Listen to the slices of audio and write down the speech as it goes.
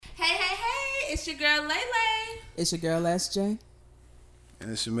it's your girl Lele. It's your girl SJ.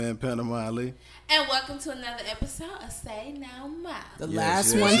 And it's your man Panama Ali. And welcome to another episode of Say No More. The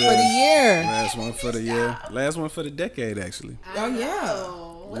last one for the year. Last one for the year. Last one for the decade, actually. Oh yeah.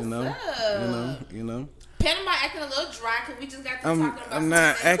 What's up? You know. Panama acting a little dry because we just got to talking about I'm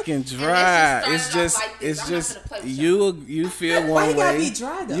not something. acting dry. It's just you feel Why one you gotta way. be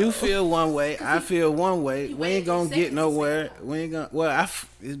dry, though? You feel one way. I feel one way. We ain't gonna get nowhere. We ain't gonna. Well,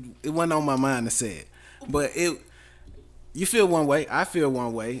 it wasn't on my mind to say it, but it. You feel one way. I feel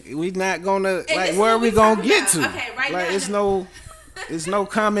one way. We not gonna like. Where are we gonna get to? Okay, right like now. it's no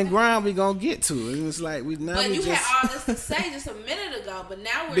common ground we gonna get to. And it's like we now. But we you just, had all this to say just a minute ago, but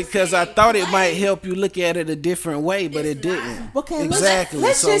now we're because I thought it might help you look at it a different way, but It's it didn't. Okay, Exactly.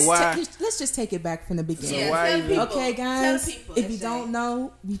 Let's So just why? let's just take it back from the beginning. So why tell even- people, Okay, guys, tell people, if you SJ. don't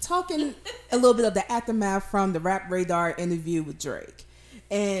know, we talking a little bit of the aftermath from the Rap Radar interview with Drake.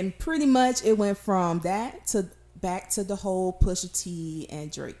 And pretty much it went from that to back to the whole Pusha T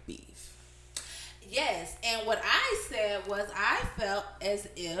and Drake beef. Yes, and what I said was I felt as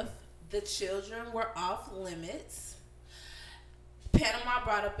if the children were off limits. Panama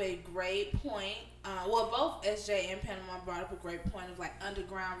brought up a great point. Both SJ and Panama brought up a great point of like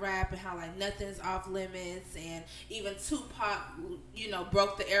underground rap and how like nothing's off limits, and even Tupac,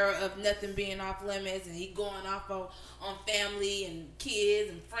 broke the era of nothing being off limits, and he going off on family and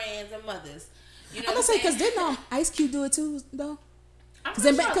kids and friends and mothers. You know I'm gonna say because didn't Ice Cube do it too though? I'm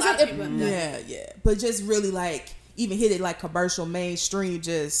sure a lot of people have done it. Yeah, but just really like even hit it like commercial mainstream.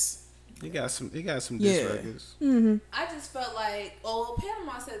 Just He got some diss Yeah. records. I just felt like,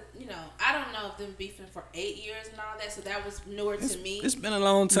 Panama said, I don't know if them beefing for 8 years and all that, so that was newer to me. It's been a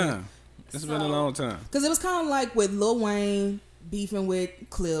long time. It's been a long time. because it was kind of like with Lil Wayne beefing with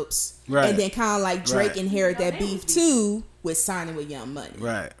Clips, Right. and then kind of like Drake Right. inherited No, that they beef was too with signing with Young Money.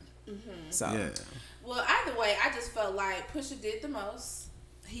 Right. So Yeah. Well, either way, I just felt like Pusha did the most.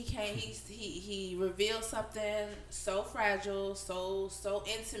 He revealed something so fragile, so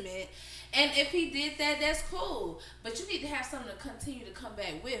intimate, and if he did that, that's cool. But you need to have something to continue to come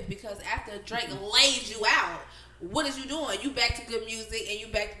back with, because after Drake laid you out, what is you doing? You back to good music and you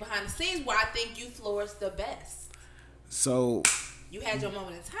back to behind the scenes where I think you flourished the best. So You had your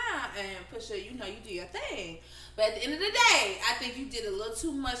moment in time, and Pusha, you do your thing. But at the end of the day, I think you did a little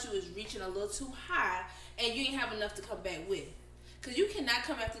too much. You was reaching a little too high, and you didn't have enough to come back with. Because you cannot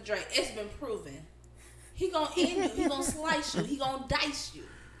come after Drake. It's been proven. He gonna end you. He gonna slice you. He gonna dice you.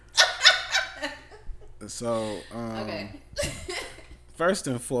 Okay. First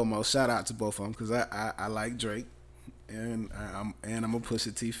and foremost, shout out to both of them because I like Drake, and I'm a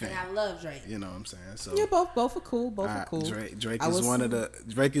Pusha T fan. And I love Drake. You know what I'm saying? So yeah, both are cool. Both are cool. Drake is one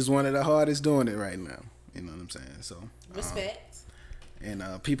of the hardest doing it right now. You know what I'm saying? So Respect. and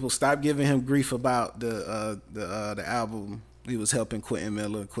people stop giving him grief about the album. He was helping Quentin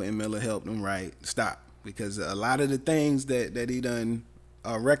Miller. Quentin Miller helped him write. Stop, because a lot of the things that he done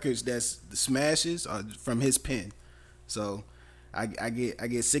are records that's the smashes are from his pen. So I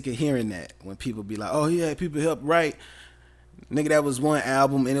get sick of hearing that when people be like, oh yeah, people helped write. Nigga, that was one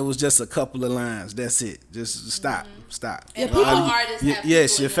album and it was just a couple of lines. That's it. Just stop. And people artists have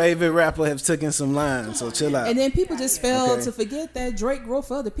yes, people your in favorite rapper have taken some lines, so chill out. And then people just fail Okay. to forget that Drake wrote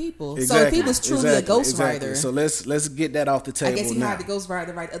for other people. So if he was truly a ghostwriter, So let's get that off the table I guess he now. had to ghostwriter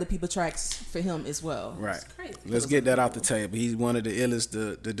to write other people's tracks for him as well. Right. crazy. Let's get that off the table. He's one of the illest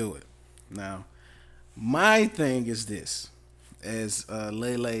to do it. Now, my thing is this, as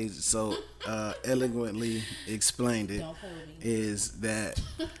Lele so eloquently explained it, Don't play with me. is that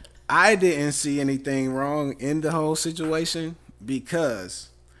I didn't see anything wrong in the whole situation because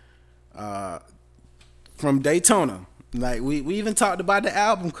from Daytona, like we even talked about the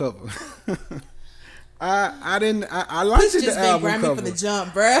album cover. I liked He's the just been album Grammy cover. for the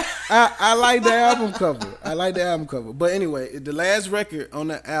jump, bruh. I like the album cover. But anyway, the last record on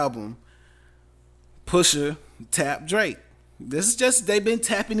the album, Pusha tapped Drake. This is just, they've been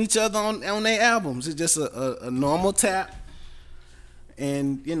tapping each other on their albums. It's just a normal tap.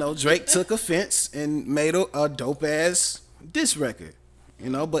 And, Drake took offense and made a dope ass diss record.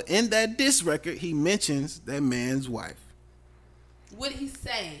 But in that diss record, he mentions that man's wife. What did he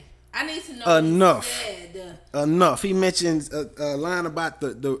say? I need to know Enough. what he said. Enough. He mentions a line about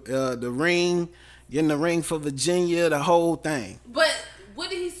the ring, getting the ring for Virginia, the whole thing. But what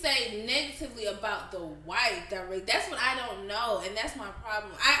did he say negatively about the wife? That's what I don't know, and that's my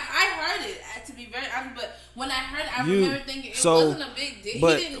problem. I heard it, to be very honest, but when I heard it, I remember thinking it wasn't a big deal.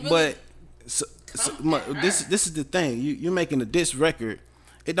 He didn't really this is the thing. You're making a diss record.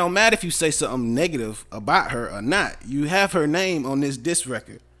 It don't matter if you say something negative about her or not. You have her name on this diss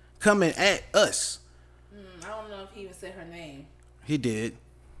record. coming at us. I don't know if he even said her name. He did.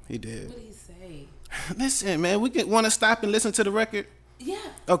 He did. What did he say? Listen, man, we want to stop and listen to the record. Yeah.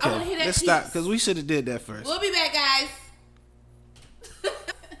 Okay, I wanna hear that let's piece. stop because we should have did that first. We'll be back, guys.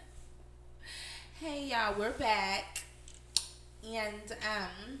 Hey, y'all, we're back, and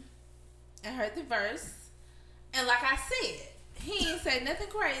I heard the verse, and like I said, he ain't say nothing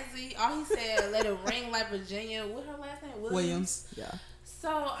crazy. All he said, "Let it ring like Virginia." What her last name? Williams. Yeah. So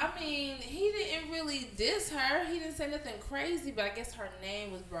I mean, he didn't really diss her. He didn't say nothing crazy, but I guess her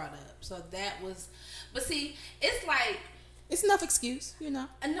name was brought up. So that was, but see, it's like. It's enough excuse, you know.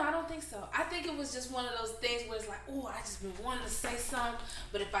 No, I don't think so. I think it was just one of those things where it's like, oh, I just been wanting to say something,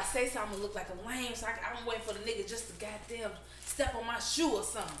 but if I say something, it look like a lame. So I'm waiting for the nigga just to goddamn step on my shoe or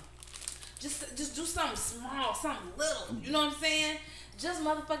something. Just do something small, something little. You know what I'm saying? Just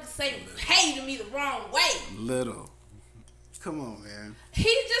motherfucking say hey to me the wrong way. Little. Come on, man. He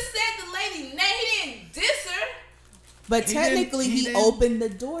just said the lady name. He didn't diss her. But He technically, didn't- he he didn't- opened the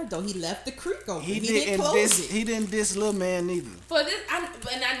door, though. He left the creek open. He didn't close it. He didn't diss Lil Man neither. For this, I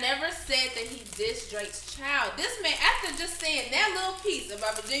never said that he dissed Drake's child. This man, after just saying that little piece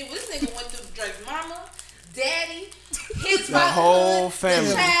about Virginia, this nigga went through Drake's mama, daddy, his The father, whole family.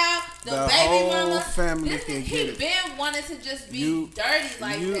 the child, the baby whole mama. family This can nigga, get he it. been wanted to just be You- dirty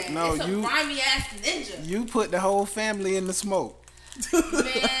like you- that. no, it's a you- grimy ass ninja. You put the whole family in the smoke. Man,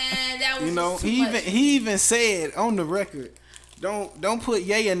 that was You know, just too he much. even said on the record, don't put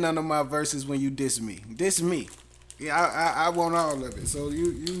Ye in none of my verses when you diss me. Diss me. Yeah, I want all of it. So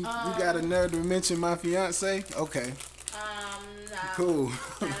you got a nerve to mention my fiance? Okay, No. cool.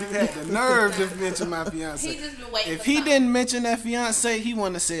 You had the nerve to mention my fiance. He just been waiting If for he something. didn't mention that fiance, he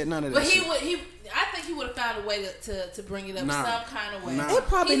wouldn't have said none of that. But shit. I think he would have found a way to bring it up Nah. some kind of way. Nah. It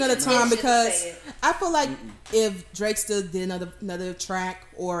probably He's another time intention to because say it. I feel like if Drake still did another track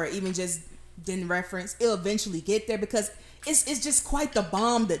or even just didn't reference, it'll eventually get there because it's just quite the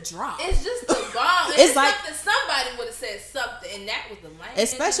bomb that dropped. It's just the bomb. It's It's like- something somebody would have said something, and that was the lame.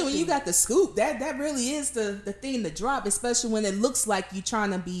 Especially when you got the scoop. That really is the thing to drop, especially when it looks like you're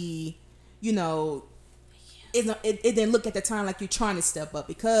trying to be, you know, it didn't look at the time like you're trying to step up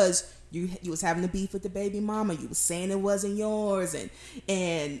because you was having the beef with the baby mama. You was saying it wasn't yours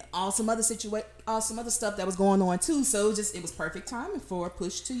and all some other stuff that was going on too. So it was perfect timing for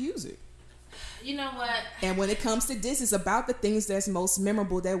Push to use it. You know what? And when it comes to diss, it's about the things that's most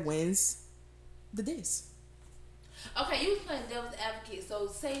memorable that wins the diss. Okay, you was playing devil's advocate, so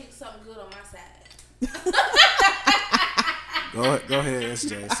say something good on my side. Go ahead,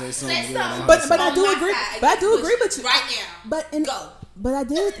 SJ. Say something good. on her But side. I do On my agree. side, But I do Push agree with you. right now. Go. But I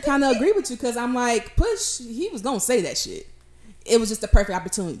did kind of agree with you because I'm like, Push, he was gonna say that shit. It was just the perfect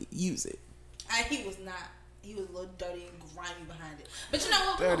opportunity to use it. He was not. He was a little dirty and grimy behind it. But you know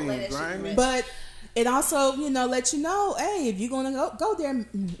what? Dirty We're gonna let and that shit grimy? rest. But it also, let you know, hey, if you're gonna go there,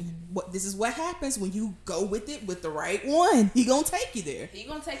 this is what happens when you go with it with the right one. He gonna take you there, He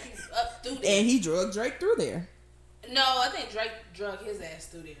gonna take you up through there. and he drug Drake through there. No, I think Drake drug his ass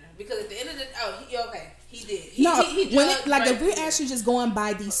through there because at the end of the he did. He When drugged like Drake if we're through actually just going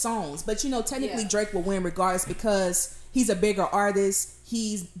by these songs, but technically Yeah. Drake will win regardless because he's a bigger artist.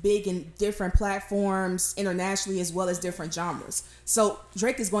 He's big in different platforms internationally as well as different genres. So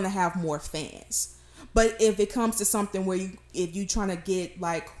Drake is going to have more fans. But if it comes to something where if you trying to get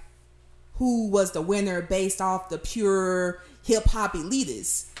like who was the winner based off the pure hip hop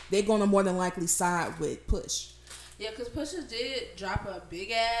elitists, they're going to more than likely side with Push. Yeah, because Pusha did drop a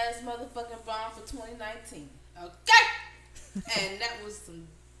big ass motherfucking bomb for 2019. Okay? And that was some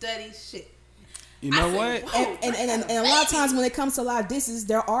dirty shit. You know I what? said, whoa, And a lot of times when it comes to a lot of disses,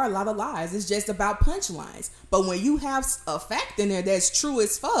 there are a lot of lies. It's just about punchlines. But when you have a fact in there that's true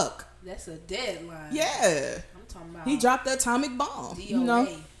as fuck, That's a deadline. yeah. I'm talking about He dropped the atomic bomb. DOA. You know?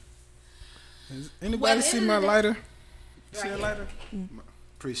 Has anybody Well, at the see end my of the day- lighter? Right See a here. lighter?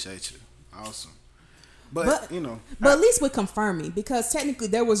 Appreciate you. Awesome. But, But at least with confirming, because technically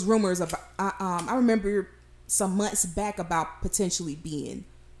there was rumors about. I remember some months back about potentially being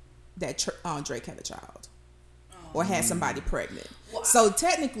that Drake had a child or had somebody pregnant. Wow. So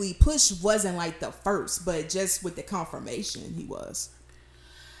technically, Push wasn't like the first, but just with the confirmation, he was.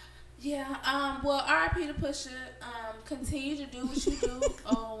 Yeah, well, R.I.P. to Pusha. Continue to do what you do.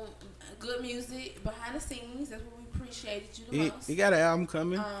 Good music behind the scenes. That's what we appreciated you the most. He got an album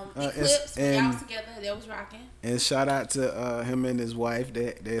coming. Eclipse, when y'all was together, they was rocking. And shout out to him and his wife.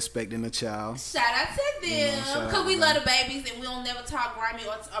 They're expecting a child. Shout out to them. Shout Because out we to love them. the babies and we don't never talk grimy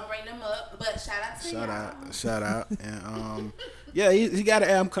or bring them up. But shout out to y'all. Shout out. And yeah, he got an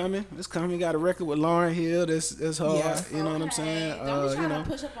album coming. It's coming. He got a record with Lauryn Hill. That's hard. Yeah. You know what I'm saying? Don't be trying You know. to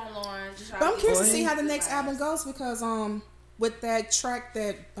push up on Lauren. Just try But to I'm get curious to her see how the vibes. next album goes because with that track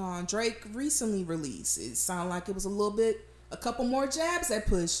that Drake recently released, it sounded like it was a couple more jabs at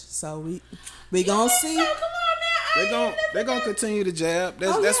Push. So we gonna see. So, come on now. They're gonna continue to jab.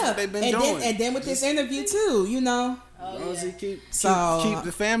 That's what they've been doing. And then with this interview too, you know. As long as he keep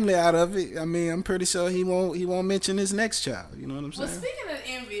the family out of it, I mean, I'm pretty sure he won't mention his next child. You know what I'm saying? Well, speaking of the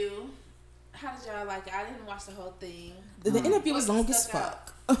interview, how did y'all like it? I didn't watch the whole thing. The interview was long as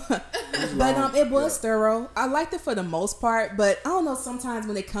stuck fuck. But it was thorough. I liked it for the most part, but I don't know, sometimes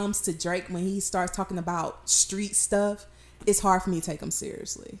when it comes to Drake, when he starts talking about street stuff, it's hard for me to take him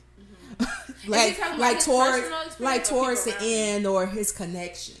seriously. like towards the end or his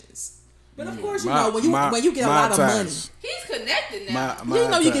connections. But of course, when you get a lot of money, He's connected now.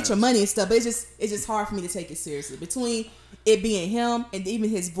 you get your money and stuff. But it's just hard for me to take it seriously. Between it being him and even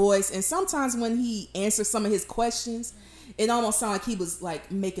his voice, and sometimes when he answers some of his questions, it almost sounded like he was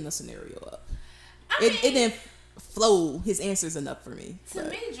like making a scenario up. It didn't flow his answers enough for me. To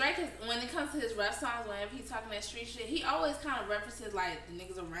me, Drake is, when it comes to his rap songs, whenever he's talking that street shit, he always kind of references like the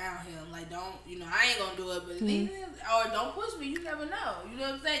niggas around him. Like, don't, I ain't gonna do it, but these niggas, or don't push me. You never know. You know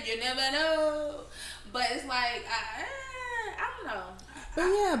what I'm saying? You never know. But it's like I don't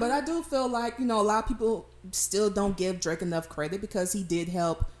know. But I do feel like a lot of people still don't give Drake enough credit because he did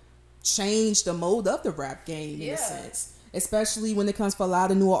help change the mold of the rap game in a sense. Especially when it comes for a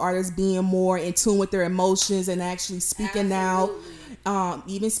lot of newer artists being more in tune with their emotions and actually speaking out,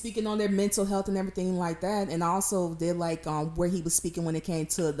 even speaking on their mental health and everything like that. And I also did like where he was speaking when it came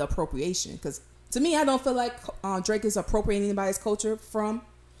to the appropriation. Because to me, I don't feel like Drake is appropriating anybody's culture from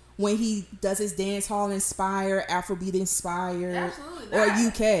when he does his dance hall inspired, Afrobeat inspired, or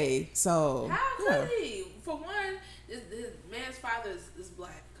UK. So how could he? For one, this man's father is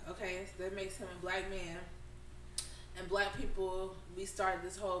black. Okay, so that makes him a black man. And black people, we started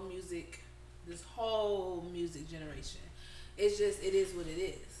this whole music generation. It is what it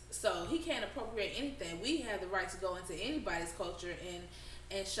is. So he can't appropriate anything. We have the right to go into anybody's culture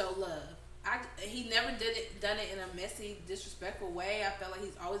and show love. He never done it in a messy, disrespectful way. I felt like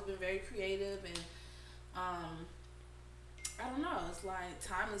he's always been very creative and I don't know. It's like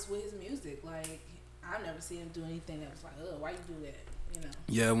timeless with his music. Like I've never seen him do anything that was like, oh, why you do that?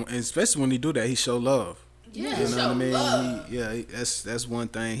 Yeah, especially when he do that, he show love. Yeah, you know what I mean. Love. That's one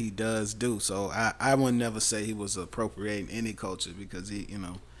thing he does do. So I would never say he was appropriating any culture because he,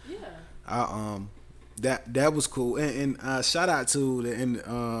 that was cool. And shout out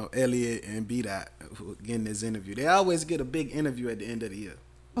to Elliot and B-Dot for getting this interview. They always get a big interview at the end of the year.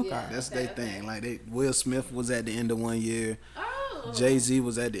 Okay, that's their thing. Like Will Smith was at the end of one year. Oh. Jay-Z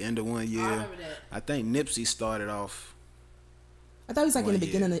was at the end of one year. I remember that. I think Nipsey started off. I thought it was like in the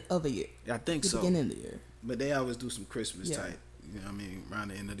beginning of the year. I think so. Beginning of the year. But they always do some Christmas type, around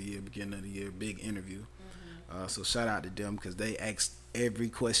the end of the year, beginning of the year, big interview. So shout out to them because they asked every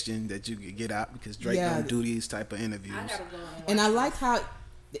question that you could get out because Drake don't do these type of interviews. And I liked how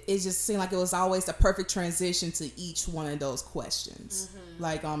it just seemed like it was always the perfect transition to each one of those questions.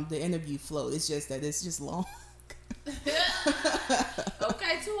 Like the interview flow. It's just that it's just long.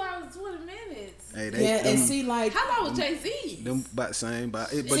 Okay, 2 hours, 20 minutes. Hey, and see, like how long was Jay-Z? Them about the same, but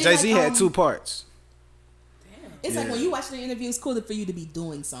Jay-Z had 2 parts. Damn. It's like when you watch the interview, it's cool for you to be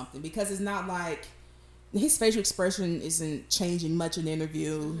doing something because it's not like his facial expression isn't changing much in the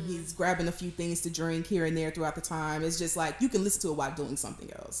interview. He's grabbing a few things to drink here and there throughout the time. It's just like you can listen to it while doing something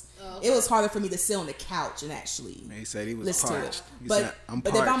else. Okay. It was harder for me to sit on the couch and actually He said he was listen parched. to it. He But said, I'm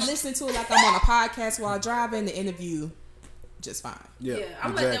if parched. I'm listening to it like I'm on a podcast while driving, the interview just fine. Yeah,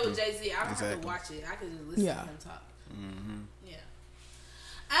 I'm like that with Jay-Z. I don't have to watch it. I can just listen to him talk. Yeah.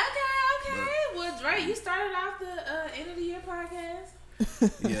 Okay. Well, Drake, you started off the end of the year podcast.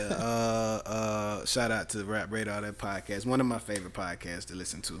 Shout out to Rap Radar, that podcast, one of my favorite podcasts to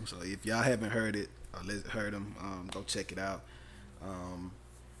listen to. So if y'all haven't heard it or heard them, go check it out.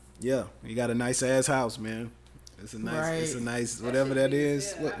 You got a nice ass house, man. It's a nice whatever that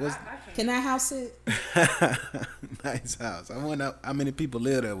is. Can I house it? Nice house. I wonder how many people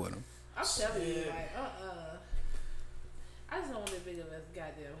live there with him. I'm telling you, like, I just don't want that big of a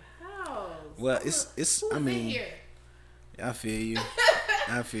goddamn house. Well, it's. I mean, here? I feel you.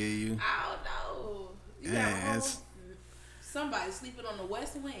 I don't know. You got somebody sleeping on the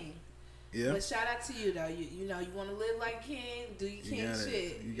west wing. Yeah. But shout out to you though. You know you want to live like king, do your king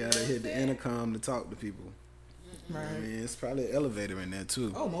shit. You gotta hit the intercom to talk to people. Right. I mean, it's probably an elevator in there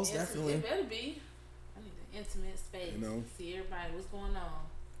too. Oh, most definitely. It better be. I need an intimate space. You know? See everybody what's going on.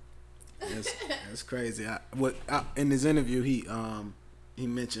 That's crazy. In his interview, he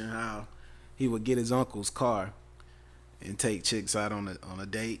mentioned how he would get his uncle's car and take chicks out on a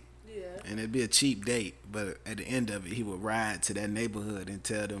date. Yeah. And it'd be a cheap date, but at the end of it, he would ride to that neighborhood and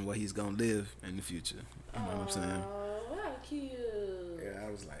tell them where he's gonna live in the future. You know what I'm saying? Oh, how cute. Yeah, I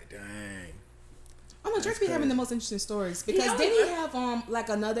was like, dang. Oh no, Drake be having the most interesting stories because didn't he have like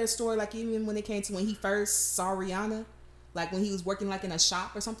another story like even when it came to when he first saw Rihanna, like when he was working like in a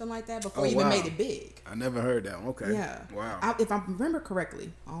shop or something like that before he even made it big. I never heard that. Okay. Yeah. Wow. If I remember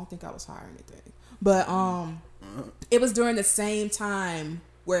correctly, I don't think I was high or anything, but it was during the same time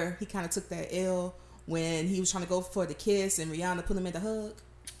where he kind of took that L when he was trying to go for the kiss and Rihanna put him in the hug.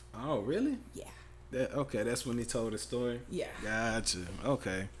 Oh, really? Yeah. That's when he told the story? Yeah. Gotcha.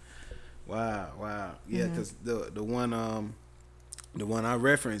 Okay. Wow. Yeah, because the one I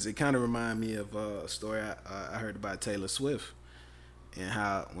referenced, it kind of reminded me of a story I heard about Taylor Swift and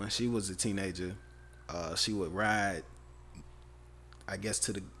how when she was a teenager, she would ride, I guess,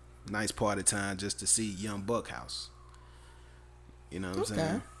 to the nice part of town just to see Young Buck house. You know what I'm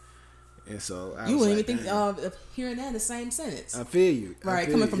saying? And so I you was wouldn't like, even think of hearing that in the same sentence. I feel you.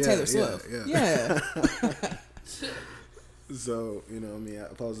 Right, coming from Taylor Swift. Yeah. So, you know what I mean?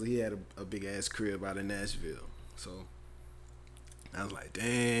 Supposedly he had a big ass crib out in Nashville. So I was like,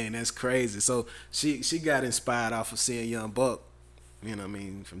 dang, that's crazy. So she got inspired off of seeing Young Buck, you know what I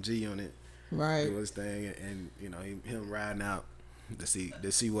mean, from G Unit. Right. Do his thing and you know, him riding out to see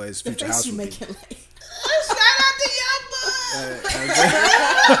what his the future face house you would make be. it like. Shout out to Young Buck.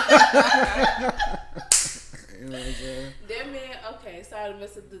 You know what I'm saying? That man, okay, sorry to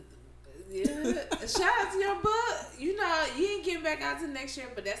mess up the. Yeah. Shout out to Young Buck. You know, you ain't getting back out to next year,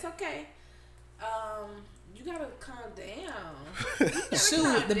 but that's okay. You gotta calm down.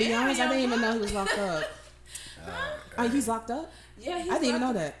 Shoot, to be honest, I didn't even know he was locked up. Oh, he's locked up? Yeah, I didn't even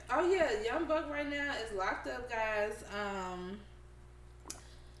know that. Oh yeah, Young Buck right now is locked up, guys.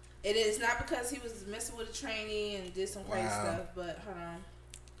 It is not because he was messing with a trainee and did some crazy stuff, but hold on.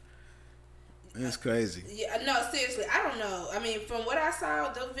 That's crazy. Yeah, no, seriously, I don't know. I mean, from what I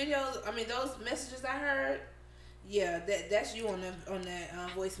saw, those videos, I mean, those messages I heard, yeah, that's you on that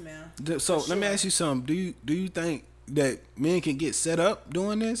voicemail. So let me ask you something. Do you think that men can get set up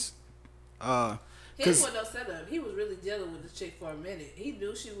doing this? He wasn't no setup. He was really dealing with the chick for a minute. He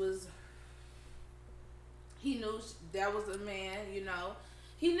knew she was. He knew that was a man. You know,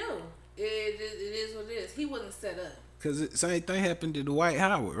 he knew it is what it is. He wasn't set up. Because the same thing happened to Dwight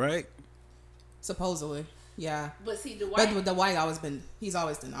Howard, right? Supposedly, yeah. But see, Dwight. But Dwight he's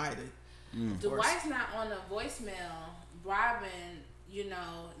always denied it. Dwight's not on a voicemail bribing, you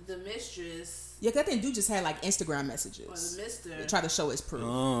know, the mistress. Yeah, that thing dude just had like Instagram messages. Or the mister. To try to show his proof.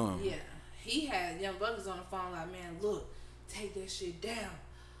 Yeah. He had Young Buck was on the phone like, man, look, take that shit down.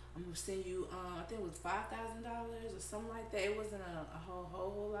 I'm gonna send you, I think it was $5,000 or something like that. It wasn't a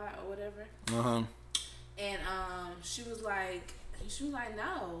whole lot or whatever. And she was like,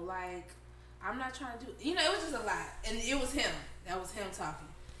 no, like, I'm not trying to do. You know, it was just a lot, and it was him. That was him talking.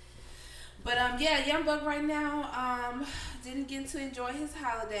 But yeah, Young Buck right now didn't get to enjoy his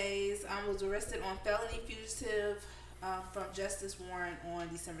holidays. Was arrested on felony fugitive from justice warrant on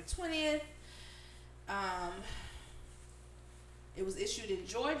December 20th. It was issued in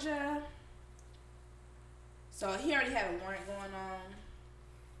Georgia, so he already had a warrant going on,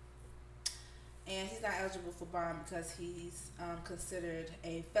 and he's not eligible for bond because he's considered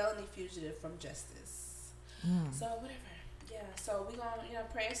a felony fugitive from justice. So whatever. Yeah, so we gonna,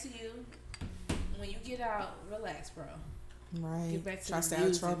 prayers to you. When you get out, relax, bro. Right. Get back to Try to the stay out of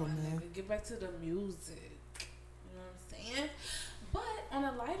music, trouble, my man. nigga. Get back to the music. You know what I'm saying? But on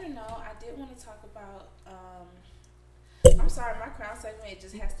a lighter note, I did want to talk about. I'm sorry, my crown segment, it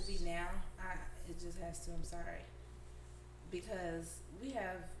just has to be now. It just has to. I'm sorry, because we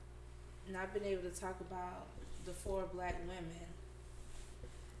have not been able to talk about the 4 black women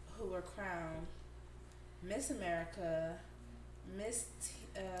who were crowned Miss America, Miss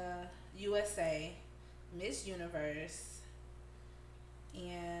USA, Miss Universe,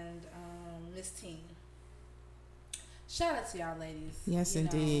 and Miss Teen. Shout out to y'all ladies. Yes, You know,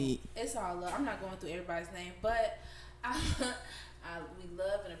 indeed. it's all love. I'm not going through everybody's name, but we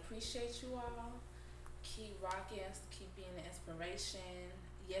love and appreciate you all. Keep rocking, keep being an inspiration.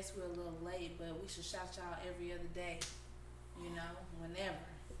 Yes, we're a little late, but we should shout y'all every other day. You know, whenever.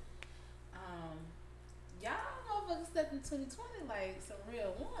 Y'all don't know motherfuckers stepped in 2020 like some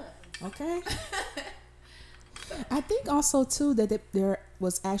real ones. Okay. I think also too that there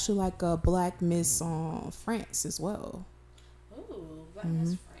was actually like a Black Miss France as well. Ooh, Black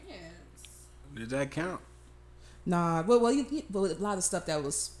Miss France. Did that count? Nah, well, a lot of stuff that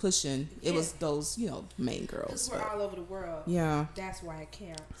was pushing, it was those, main girls. Because we're all over the world. Yeah. That's why it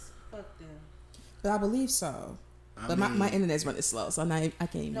counts. Fuck them. But I believe so. But my internet's running slow, so I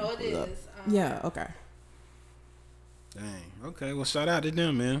can't even. No, it is. Yeah. Okay. Dang. Okay. Well, shout out to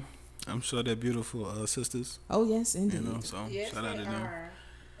them, man. I'm sure they're beautiful sisters. Oh yes, indeed. So yes, shout out to them.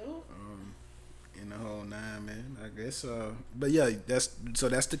 Ooh. In the whole nine, man. I guess. But yeah, that's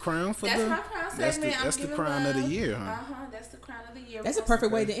the crown for that's my crown segment. That's the crown of the year, huh? That's the crown of the year. That's a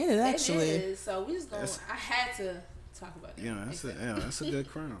perfect way to end it, actually. It is. So we just gonna. I had to talk about it. Yeah, that's a good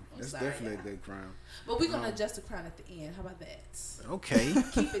crown. That's definitely a good crown. But we're gonna adjust the crown at the end. How about that? Okay.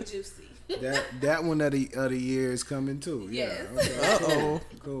 Keep it juicy. that one of the year is coming too. Yes. Yeah. Okay.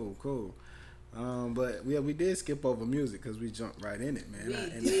 Cool. But yeah, we did skip over music because we jumped right in it, man.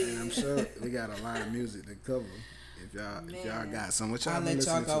 And I'm sure we got a lot of music to cover. If y'all got some, what y'all I'll been let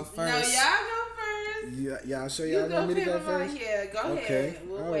y'all listening go to? first. No, y'all go first. Y'all sure y'all want me to go first? Yeah, go ahead. Okay.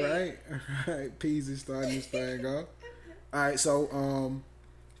 We'll All wait. right. Peas is starting this thing off. All right. So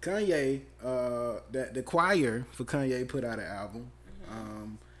Kanye, the choir for Kanye put out an album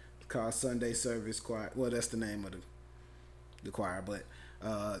called Sunday Service Choir. Well, that's the name of the choir, but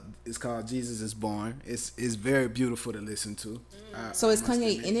it's called Jesus is Born. It's very beautiful to listen to. So is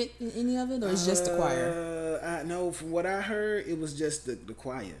Kanye in it in any of it, or is just the choir? I know from what I heard, it was just the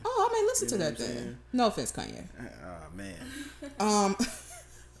choir. Oh, I may listen to that what I'm then. saying? No offense, Kanye. Oh man. Um,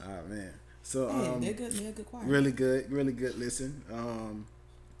 Oh man. So they're good choir. really good listen.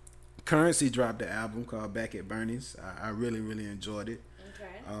 Currency dropped an album called Back at Bernie's. I really enjoyed it.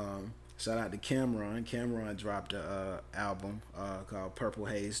 Okay. Shout out to Cameron. Cameron dropped a album called Purple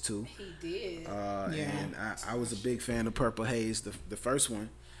Haze 2. He did. And I was a big fan of Purple Haze, the first one.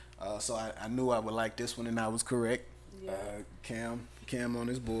 So I knew I would like this one, and I was correct. Yeah. Cam on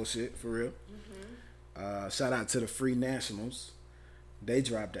his bullshit, for real. Shout out to the Free Nationals. They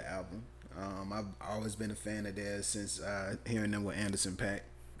dropped the album. I've always been a fan of theirs since hearing them with Anderson .Paak,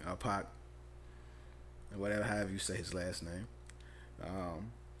 Pac, whatever, however you say his last name.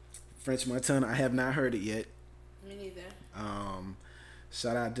 French Montana, I have not heard it yet. Me neither.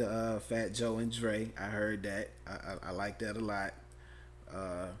 Shout out to Fat Joe and Dre. I heard that. I like that a lot.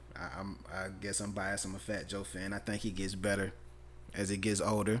 I guess I'm biased. I'm a Fat Joe fan. I think he gets better as he gets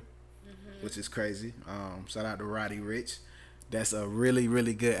older, which is crazy. Shout out to Roddy Ricch. That's a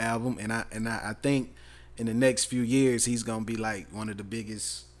really good album, and I think in the next few years he's gonna be like one of the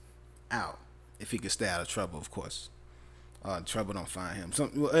biggest out, if he could stay out of trouble, of course. Trouble don't find him.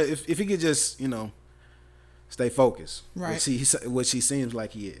 If he could just stay focused, right? Which he seems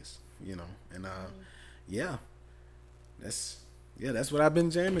like he is, and that's what I've been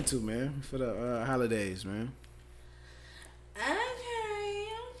jamming to, man, for the holidays, man. Okay.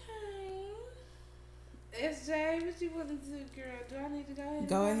 SJ, what you want to do, girl? Do I need to go ahead?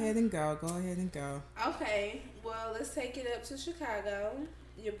 Go ahead and go. Okay. Well, let's take it up to Chicago.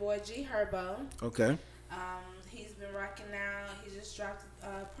 Your boy G Herbo. Okay. He's been rocking out. He just dropped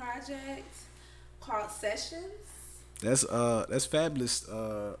a project called Sessions. That's Fabulous.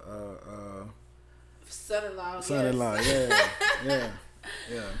 Son-in-law.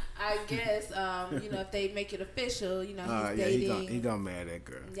 Yeah. I guess if they make it official, he's dating. He gonna marry that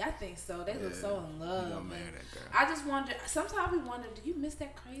girl. Yeah, I think so. They look so in love. He gonna marry that girl. I just wonder. Sometimes we wonder, do you miss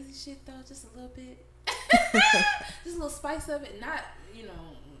that crazy shit though? Just a little bit. Just a little spice of it. Not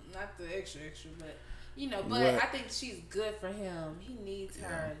not the extra, but. But I think she's good for him. He needs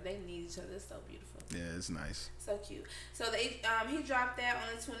her. They need each other. It's so beautiful. Yeah, it's nice. So cute. So he dropped that on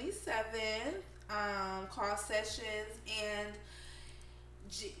the 27th, called Sessions, and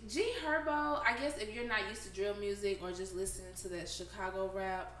G Herbo. I guess if you're not used to drill music or just listening to that Chicago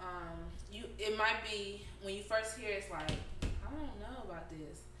rap, it might be when you first hear it, it's like, I don't know about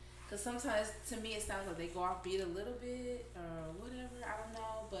this. Because sometimes, to me, it sounds like they go off beat a little bit or whatever. I don't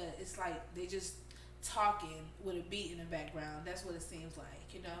know. But it's like they just talking with a beat in the background. That's what it seems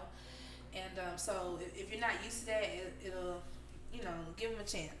like, And so if you're not used to that, it'll, give him a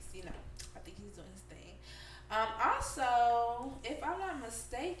chance. I think he's doing his thing. Also, if I'm not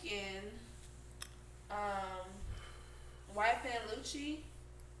mistaken, YFN Lucci,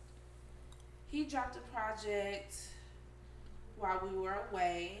 he dropped a project while we were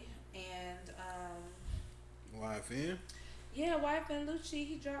away, and YFN? Yeah, YFN Lucci,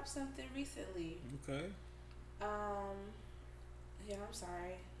 he dropped something recently. Okay. Yeah, I'm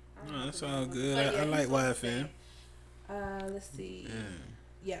sorry. No, that's all good. I like YFN. Let's see.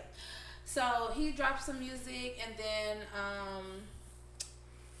 Yeah. So he dropped some music, and then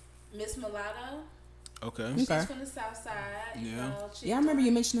Miss Mulatto. Okay. She's from the South Side. You know, I remember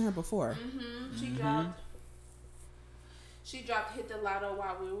you mentioning her before. She dropped "Hit the Lotto"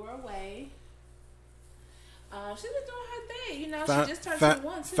 while we were away. She's been doing her thing. You know, she just turned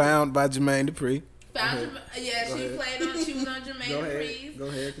 21 too. Found by Jermaine Dupri. She was on Jermaine Dupri's. Go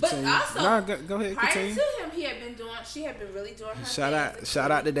ahead, but continue. also, go ahead, prior continue. to him, she had been really doing her Shout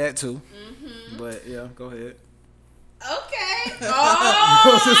out to that too. But yeah, go ahead. Okay.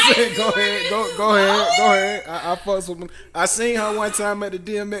 Go ahead. I fucks with them. I seen her one time at the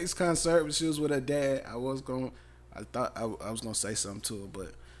DMX concert, but she was with her dad. I thought I was gonna say something to her,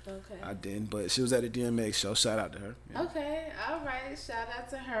 but I didn't. But she was at the DMX show. Shout out to her. Yeah. Okay, all right. Shout out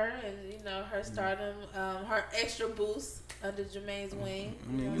to her, and you know her stardom, her extra boost under Jermaine's wing.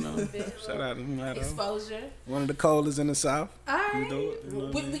 Shout out to exposure. One of the coldest in the South. All right,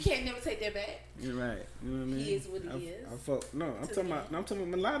 we can't never take that back. You're right. You know what I mean? He is what he is. I'm talking about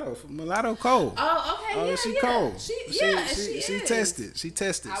Mulatto. Mulatto cold. Oh, okay. She cold. She tested. She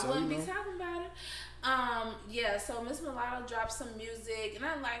tested. I wouldn't be talking about her. So Miss Mulatto dropped some music, and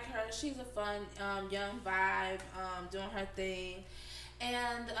I like her. She's a fun, young vibe, doing her thing,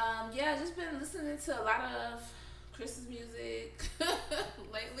 and just been listening to a lot of Christmas music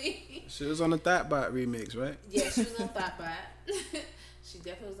lately. She was on the Thoughtbot remix, right? Yeah, she was on Thoughtbot. She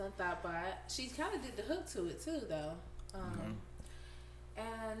definitely was on Thoughtbot. She kind of did the hook to it too, though.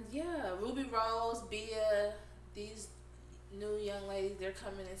 And Ruby Rose, Bia, these new young ladies, they're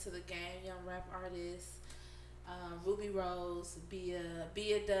coming into the game, young rap artists. Ruby Rose, Bia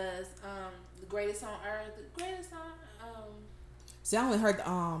does The Greatest on Earth. The Greatest on See, I only heard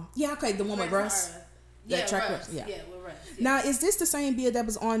the one with Russ. Yeah, track Russ. Yeah, with Russ. Yeah. Now, is this the same Bia that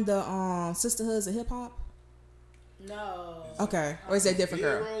was on the Sisterhoods of Hip Hop? No. Okay, or is that a different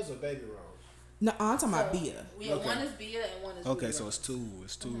girl? Bia Rose or Baby Rose? No, I'm talking about Bia. Yeah, one is Bia and one is Ruby Rose. So it's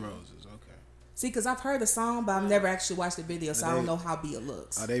two roses. Okay. See, because I've heard the song, but I've never actually watched the video, so I don't know how Bia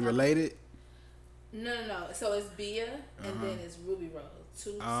looks. Are they related? No. So it's Bia and then it's Ruby Rose.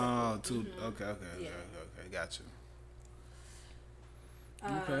 Two. Okay. Got you.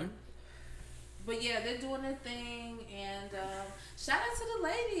 Okay. But yeah, they're doing their thing, and shout out to the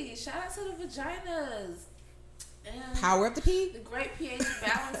ladies, shout out to the vaginas, and power up the P. The great pH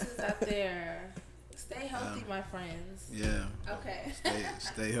balances out there. Stay healthy, my friends. Yeah. Okay.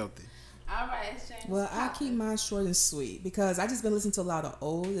 Stay healthy. All right, James. Well, I keep mine short and sweet because I just been listening to a lot of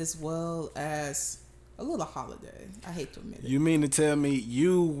old as well as a little holiday. I hate to admit it. You mean to tell me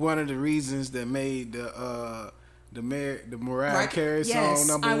you one of the reasons that made the Mariah Carey song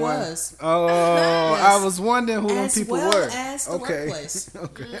number one? Was. Oh, yes. I was wondering who them people were. As the Workplace.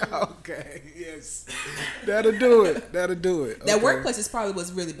 Okay, yes, that'll do it. Okay. That Workplace is probably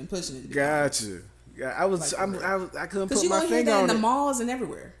what's really been pushing it. Gotcha. I couldn't put my finger on it. Because you gonna hear that in the malls and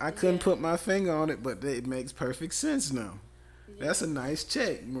everywhere. I couldn't put my finger on it, but it makes perfect sense now. Yeah. That's a nice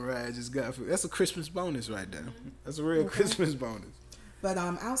check Mariah just got. That's a Christmas bonus right there. That's a real Christmas bonus. But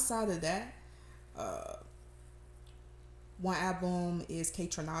outside of that, one album is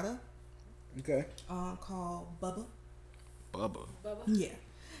Kaytranada. Okay. Called Bubba. Bubba. Yeah,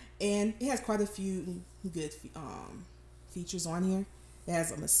 and it has quite a few good features on here. It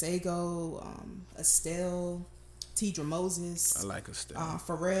has a Masego, Estelle, Tidra Moses. I like Estelle.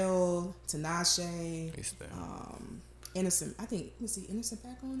 Pharrell, Tinashe, Innocent. I think Innocent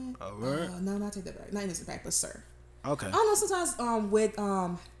Paak on it. Oh, right. No, take that back. Not Innocent Paak, but Sir. Okay. I don't know. Sometimes with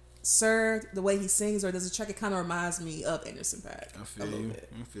Sir, the way he sings, or does a track, it kind of reminds me of Innocent Paak. I feel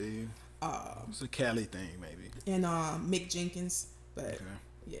you. It's a Cali thing, maybe. And Mick Jenkins, but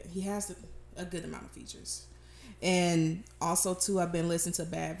yeah, he has a good amount of features. And also too, I've been listening to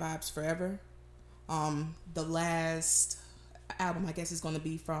Bad Vibes Forever. The last album, I guess, is going to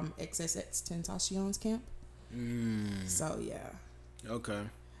be from XXX Tentacion's camp. So yeah. Okay.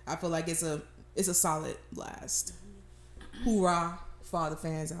 I feel like it's a solid blast. Hoorah for all the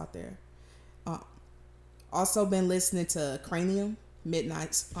fans out there. Also been listening to Cranium,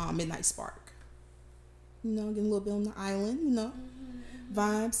 Midnight Spark. Getting a little bit on the island,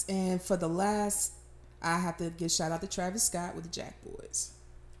 vibes. And for the last, I have to give shout out to Travis Scott with the Jack Boys.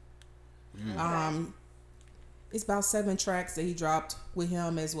 It's about 7 tracks that he dropped with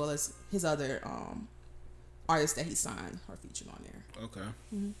him, as well as his other artists that he signed or featured on there. Okay.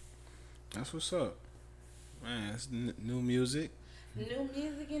 That's what's up. Man, it's new music. New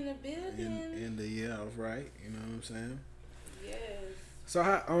music in the building. In the year of right, you know what I'm saying? Yes. So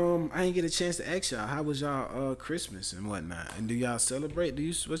how I didn't get a chance to ask y'all, how was y'all Christmas and whatnot? And do y'all celebrate?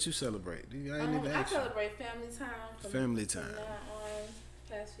 What you celebrate? Do y'all even I ask you? celebrate family time. Family time. From now on,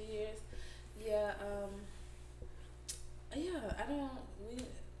 past few years. Yeah. Yeah. I don't.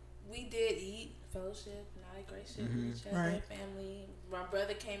 We did eat, fellowship, not great shit with each other, Right. family. My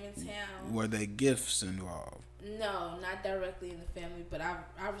brother came in town. Were there gifts involved? No, not directly in the family, but I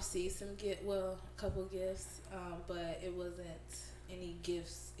received some a couple gifts, but it wasn't any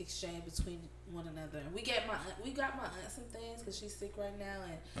gifts exchanged between one another. We got my aunt some things because she's sick right now,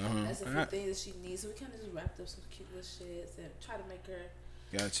 and that's a few things that she needs. So we kind of just wrapped up some cute little shits and try to make her,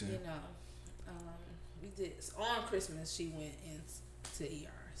 Gotcha. we did on Christmas. She went into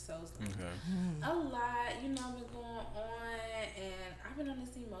ER, so it was like Okay. a lot, been going on, and I've been on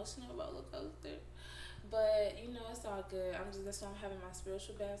this emotional roller coaster. But it's all good. That's why I'm having my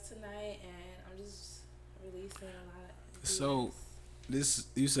spiritual bath tonight, and I'm just releasing a lot. So,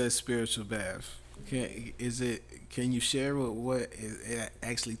 you said spiritual bath. Can you share what it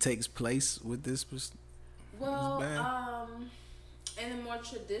actually takes place with this? Well, this bath? In a more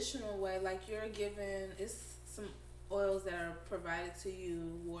traditional way, like you're given, it's some oils that are provided to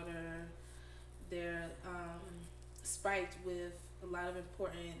you, water. They're spiked with a lot of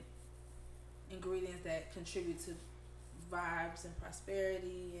important ingredients that contribute to vibes and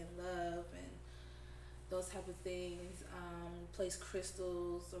prosperity and love and those type of things. Place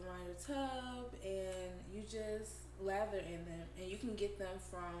crystals around your tub and you just lather in them, and you can get them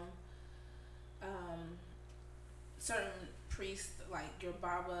from certain priests like your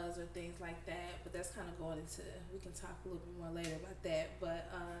babas or things like that, but that's kind of going into, we can talk a little bit more later about that, but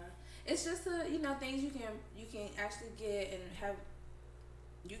it's just things you can actually get and have,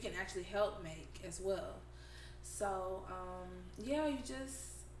 you can actually help make as well. So you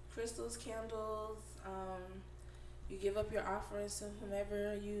just crystals, candles, you give up your offerings to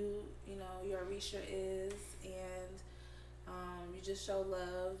whomever your Orisha is, and you just show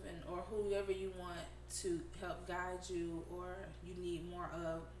love, or whoever you want to help guide you, or you need more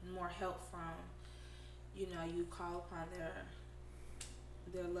help from. You call upon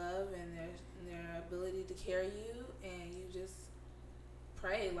their love and their ability to carry you, and you just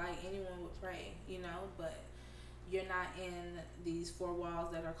pray like anyone would pray, but you're not in these four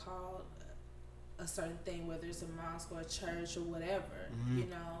walls that are called a certain thing, whether it's a mosque or a church or whatever. You're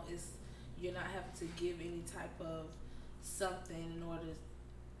not having to give any type of something in order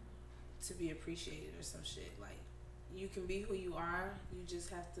to be appreciated or some shit. Like, you can be who you are, you just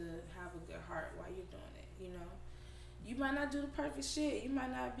have to have a good heart while you're doing it. You might not do the perfect shit, you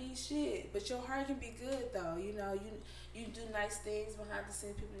might not be shit, but your heart can be good though. You do nice things behind the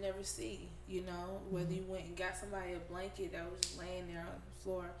scenes people never see. Whether you went and got somebody a blanket that was just laying there on the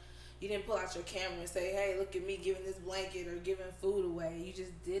floor, you didn't pull out your camera and say, hey, look at me giving this blanket or giving food away. You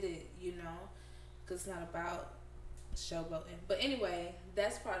just did it, because it's not about showboating. But anyway,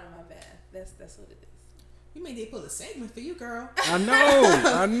 that's part of my bath. That's what it is. You may need to pull a segment for you, girl. I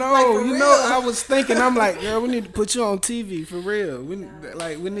know. Like, for real. I was thinking, I'm like, girl, we need to put you on TV for real. We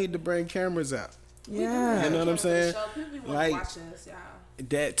need to bring cameras out. Yeah. You know what I'm saying? People want Like, to watch us, y'all.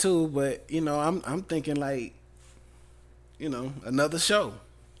 that too, but I'm thinking like, another show.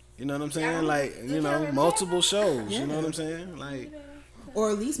 You know what I'm saying? Like, multiple shows. Yeah. You know what I'm saying? Like, Or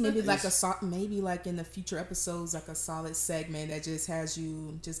at least maybe like maybe in the future episodes, like a solid segment that just has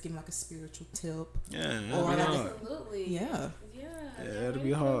you just giving like a spiritual tip. yeah, Or that'd be like hard. Absolutely. Yeah. Yeah, that'll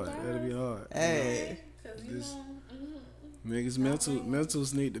be hard. That'll be hard. Hey. This- Niggas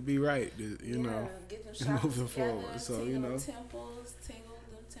mentals need to be right. Get them shots moving together, forward. So, tingle them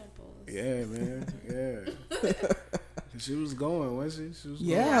temples. Yeah, man. Yeah. She was going, wasn't she? She was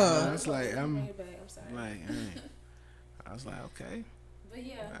Yeah. going. I was like, Bring it back. I'm sorry. like, hey. I was like, okay. But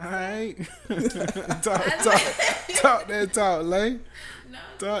yeah. All right. talk that talk, Lane. No,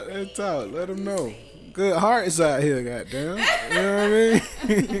 Talk that talk. Let them know. Good hearts out here, goddamn. You know what I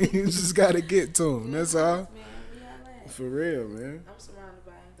mean? You just got to get to them. That's all. Man, we all at. For real, man. I'm surrounded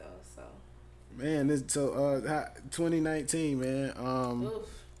by him though, so. Man, 2019, man. Oof.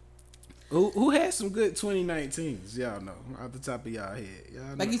 Who had some good 2019s? Y'all know off the top of y'all head. Y'all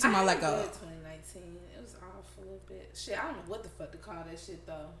know. Like you talking about like I had a. good 2019. It was off a little bit. Shit, I don't know what the fuck to call that shit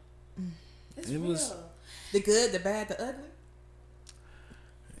though. It's It real. was- The good, the bad, the ugly.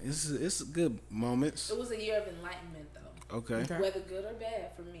 It's good moments. It was a year of enlightenment though. Okay. Whether good or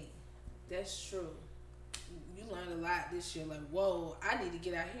bad for me. That's true. You learned a lot this year. Like, whoa, I need to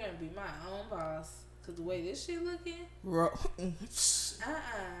get out here and be my own boss. Cause the way this shit looking,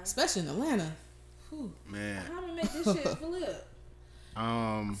 Especially in Atlanta. Whew. Man. I'm gonna make this shit flip.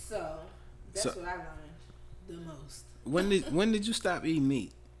 Um. So that's So- what I learned the most. When did you stop eating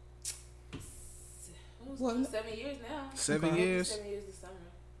meat? What? 7 years now. 7 years. 7 years this summer.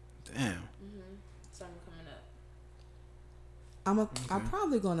 Damn. Summer coming up. I'm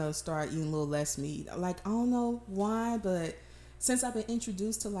probably gonna start eating a little less meat. Like, I don't know why, but since I've been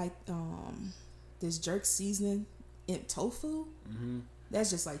introduced to like this jerk seasoning in tofu, that's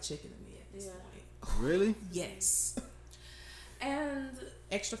just like chicken to me at this point. Really? Yes. And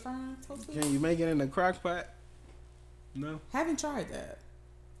Extra firm tofu. Can you make it in a crock pot? No. Haven't tried that.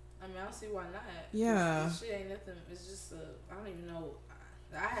 I mean, I don't see why not. Yeah. This shit ain't nothing. It's just I don't even know.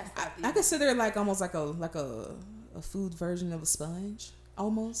 I have stopped I eating. consider it like almost like a food version of a sponge,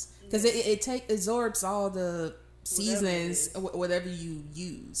 almost, because it absorbs all the seasonings, whatever you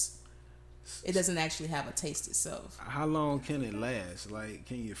use. It doesn't actually have a taste itself. How long can it last? Like,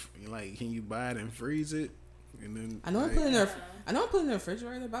 can you buy it and freeze it? And then I know I put it in there. I know I put it in the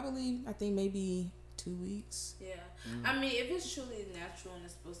refrigerator, but I think maybe 2 weeks. Yeah. I mean, if it's truly natural and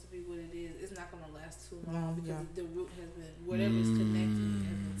it's supposed to be what it is, it's not going to last too long because the root has been, whatever is connected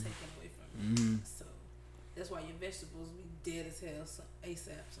has been taken away from it. So that's why your vegetables be dead as hell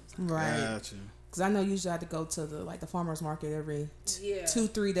ASAP sometimes. Right. Gotcha. Because I know usually I have to go to the farmer's market every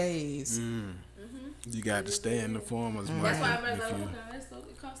 2-3 days. You got to stay in the farmer's market. That's why everybody's like,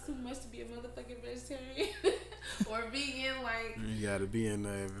 it costs too much to be a motherfucking vegetarian or vegan. Like, you got to be in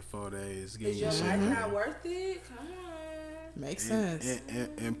there every 4 days. Is your life not worth it? Come on. Makes sense.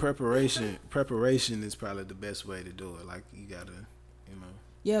 And preparation is probably the best way to do it. Like, you got to,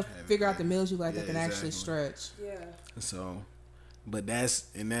 figure out the meals you like that can actually stretch. Yeah. So, but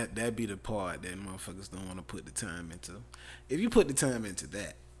that be the part that motherfuckers don't want to put the time into. If you put the time into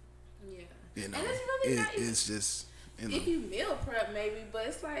that, and it's really not it's just, if you meal prep maybe, but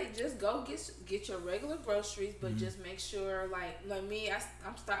it's like just go get your regular groceries, but just make sure like me, I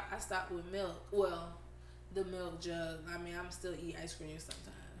stopped with milk. Well, the milk jug. I mean, I'm still eat ice cream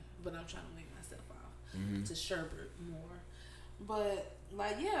sometimes, but I'm trying to make myself off to sherbet more. But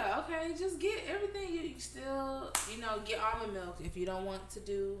like, just get everything. You still, get almond milk if you don't want to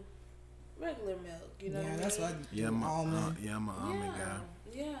do regular milk. You know what I mean? That's what. I'm an almond guy.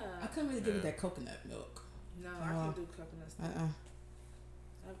 Yeah. I couldn't really give it that coconut milk. No, I can't do coconut stuff.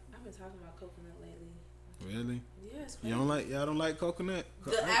 I've been talking about coconut lately. Really? Yeah, it's crazy. Y'all don't like coconut?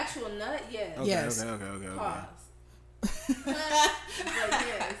 The actual nut, yes. Okay, yes. Okay. Pause. But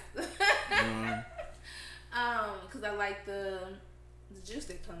yes. Because I like the juice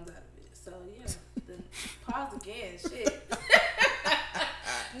that comes out of it. So yeah, pause again. Shit.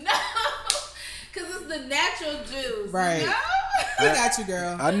 No, because it's the natural juice. Right. You know? We got you,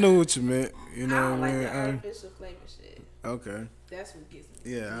 girl. I knew what you meant. You know I don't what I like mean? the artificial flavor shit. Okay. That's what gets me.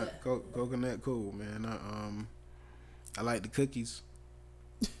 Yeah, coconut cool, man. I like the cookies.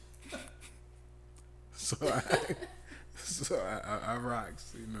 so I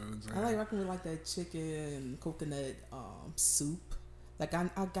rocks. You know what I'm saying? I like rocking with like that chicken and coconut soup. Like I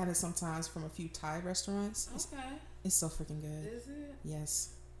got it sometimes from a few Thai restaurants. Okay. It's so freaking good. Is it?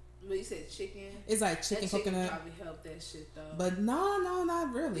 Yes. But you said chicken. It's like chicken coconut. Probably help that shit though. But no,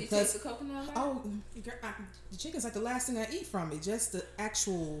 not really. Do you taste the coconut? The chicken's like the last thing I eat from it. Just the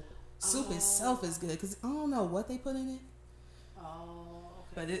actual soup itself is good because I don't know what they put in it. Oh,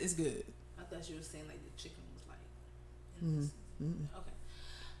 okay. But it is good. I thought you were saying like the chicken was like.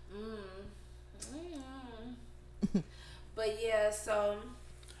 Okay. But yeah, so.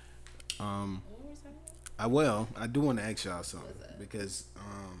 What were we talking about? I do want to ask y'all something because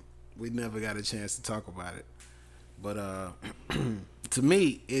we never got a chance to talk about it. But to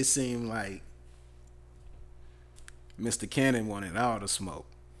me, it seemed like Mr. Cannon wanted all the smoke.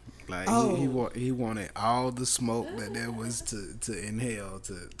 Like he wanted all the smoke that there was to inhale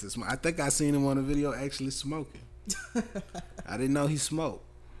to smoke. I think I seen him on a video actually smoking. I didn't know he smoked.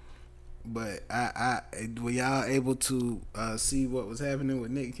 But I were y'all able to see what was happening with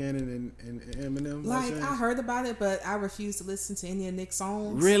Nick Cannon and Eminem? Like I heard about it, but I refuse to listen to any of Nick's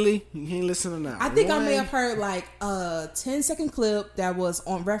songs. Really? You ain't listening to that? I think I may have heard like a 10-second clip that was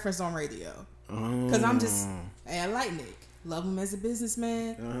referenced on radio. Because I like Nick. Love him as a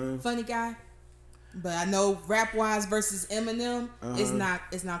businessman, funny guy. But I know rap wise versus Eminem,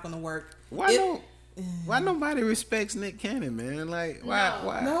 it's not gonna work. Why nobody respects Nick Cannon, man? Like,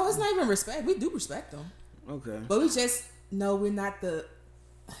 why? No, it's not even respect. We do respect him. Okay. But we just know we're not the...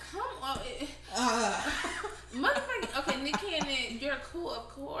 Come on. Motherfucker. Okay, Nick Cannon, you're cool, of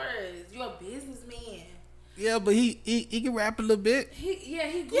course. You're a businessman. Yeah, but he can rap a little bit. He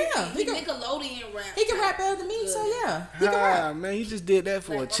can Nickelodeon rap. He can rap better than me, so yeah. He can rap. Man, he just did that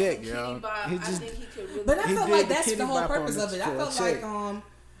for a check, y'all. I think he could really... But I felt like that's the whole purpose of it. I felt like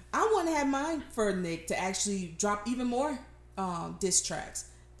I want to have mine for Nick to actually drop even more diss tracks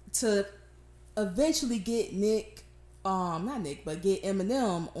to eventually get Nick, not Nick, but get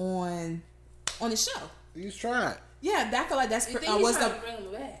Eminem on the show. He's tried. Yeah, I feel like that's You think was he's the trying to bring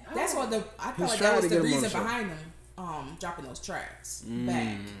him back? that's what the I feel He's like trying that to was get the him on reason the show. behind him dropping those tracks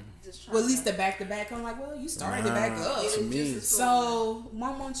back. Just trying Well, at least to- the back to back. I'm like, well, you started it back up. to me. So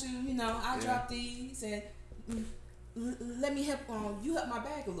why won't you? I'll drop these and let me help. You help my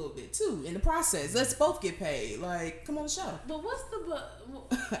bag a little bit too in the process. Let's both get paid. Like, come on the show. But what's the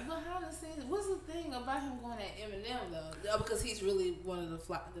behind the scenes? What's the thing about him going at Eminem though? Because he's really one of the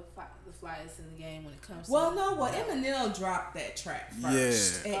flyest in the game when it comes. Well, to no, what Eminem dropped that track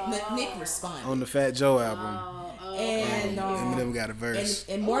first. Yeah. And Nick responded On the Fat Joe album, and Eminem got a verse.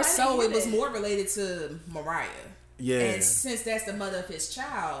 and more I didn't so, hear it was that. more related to Mariah. Yeah. And since that's the mother of his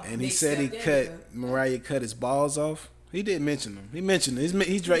child, And he Nick said he stepped in cut with Mariah cut his balls off. He didn't mention him. He mentioned it.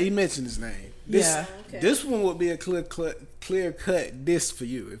 He mentioned his name. This, Yeah. Okay. This one would be a clear cut diss for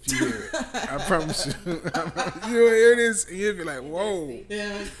you if you hear it. I promise you. You'll hear this and you'll be like, whoa,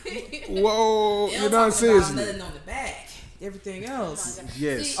 Yeah. whoa. They You don't know, talk about seriously. nothing on the back. Everything else. Oh my God.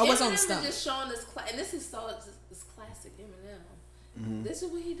 Yes. See, Oh, what's Eminem on the is stump? just showing this, and this is this classic Eminem. Mm-hmm. This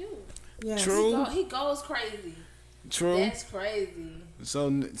is what he do. Yes. True. He goes crazy. True. That's crazy. So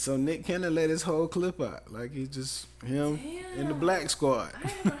Nick Cannon let his whole clip out. Like he just him in the Damn. Black Squad.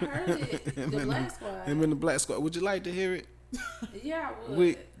 I never heard it. Him The in Black Squad. Him in the Black Squad. Would you like to hear it? Yeah, I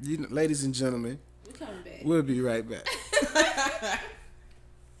would. Ladies and gentlemen, We coming back. we'll be right back.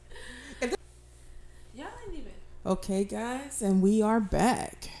 Y'all ain't even. Okay, guys, and we are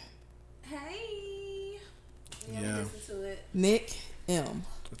back. Hey. Yeah. Listen to it. Nick M.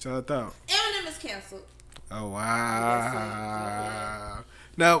 What y'all thought? Eminem is canceled. Oh wow!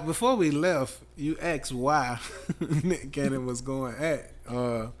 Now before we left, you asked why Nick Cannon was going at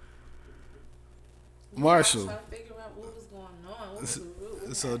Marshall. I was trying to figure out what was going on. What was the root?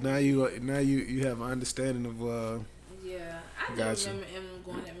 What So happened? now you have an understanding of Yeah, I do Gotcha. remember Eminem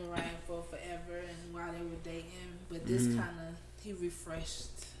going at Mariah for forever and while they were dating, but this Mm-hmm. kind of he refreshed.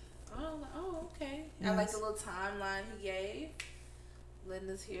 Oh, okay. I Yes. like the little timeline he gave, letting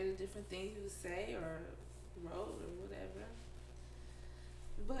us hear the different things he would say or wrote or whatever.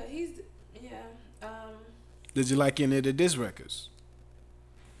 But he's Did you like any of the diss records?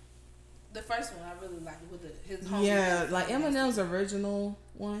 the first one I really liked with his homie. Yeah, like Eminem's original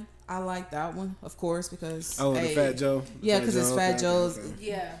one. I like that one, of course, because Oh, the Fat Joe. Yeah, because it's Fat Joe's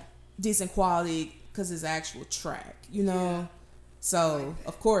Yeah, decent quality because it's actual track, So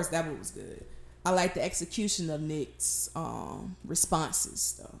of course that one was good. I like the execution of Nick's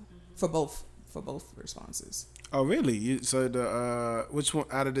responses though, for both responses. Oh, really? So the which one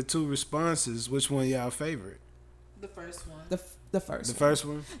out of the two responses? Which one y'all favorite? the first one. The first The one. first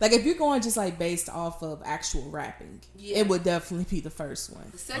one. Like if you're going just like based off of actual rapping, Yeah. it would definitely be the first one.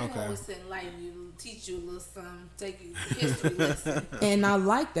 The second Okay. one was to enlighten you, teach you a little something, take you history lesson. And I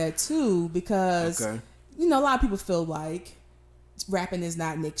like that too because Okay. a lot of people feel like rapping is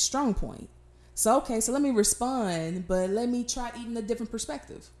not Nick's strong point. So so let me respond, but let me try even a different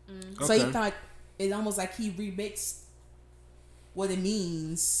perspective. So he Okay. thought it almost like he remixed what it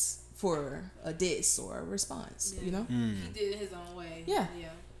means for a diss or a response. Yeah. Hmm. He did it his own way. Yeah. Yeah,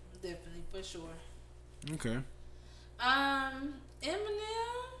 definitely, for sure. Okay.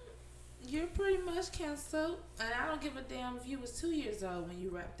 Eminem, you're pretty much canceled. And I don't give a damn if you was 2 years old when you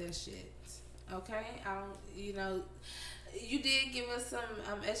rapped that shit. Okay? I don't, you did give us some,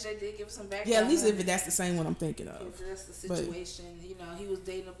 SJ did give us some background. Yeah, at least on if that's the same one I'm thinking of. if that's the But- situation. He was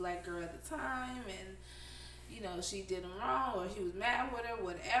dating a black girl at the time, and she did him wrong, or he was mad with her.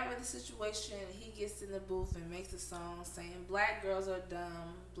 Whatever the situation, he gets in the booth and makes a song saying black girls are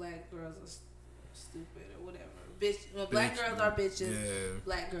dumb, black girls are stupid, or whatever. Black girls are bitches, Yeah.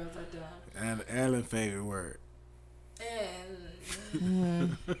 black girls are dumb. And Alan's favorite word.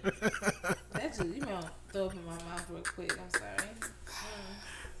 And that just throw up in my mouth real quick. I'm sorry.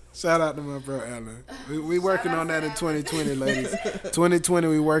 Shout out to my bro Alan. We working out on to that in Alan. 2020, ladies. 2020,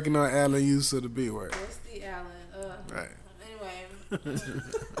 we working on Alan use of the B word. What's the Allen? Right. Anyway, let me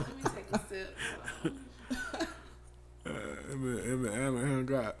take a sip. Him and Alan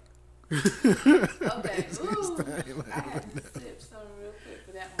hung out. Okay. Ooh, I had to sip some real quick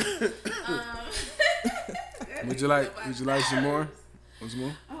for that one. Would you like some more? Want some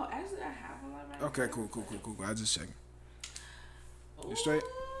more? Oh, actually, I have one right Okay, cool. I just checking. You straight?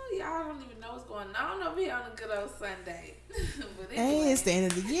 Ooh, y'all don't even know what's going on over here on a good old Sunday. But Hey, anyway, it's the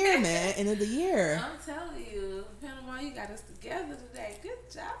end of the year, man. End of the year. I'm telling you, Panama, you got us together today. Good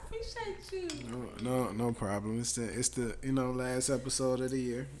job. Appreciate you. No problem. It's the last episode of the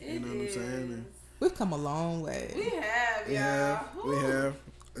year. You know what I'm saying? And we've come a long way. We have, y'all. We have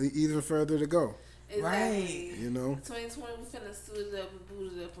even further to go. Exactly. Right. 2020, we finna suit it up and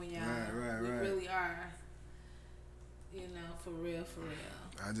boot it up on y'all. We really are. For real.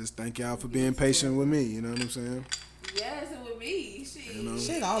 I just thank y'all for being patient with me. You know what I'm saying? Yes, and with me.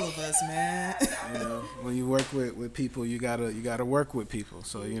 Shit, all of us, man. When you work with people, you gotta work with people.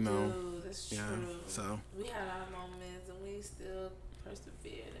 So that's true. So we had our moments, and we still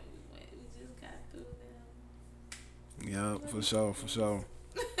persevered, and we just got through them. Yeah, for sure.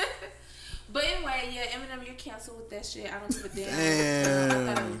 But anyway, Eminem, you're canceled with that shit. I don't give a damn. Damn.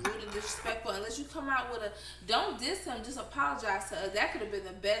 I thought it was rude and disrespectful. Unless you come out with don't diss him, just apologize to us. That could have been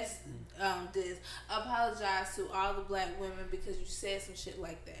the best diss. Apologize to all the black women because you said some shit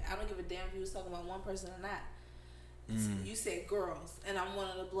like that. I don't give a damn if you was talking about one person or not. You said girls, and I'm one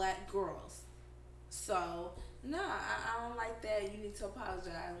of the black girls. So, no, I don't like that. You need to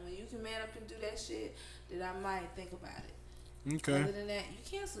apologize. When you can man up and do that shit, then I might think about it. Okay. Other than that, you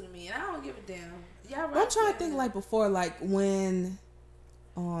canceled me, and I don't give a damn. Y'all right. I'm trying to think before, when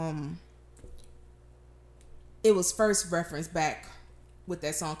it was first referenced back with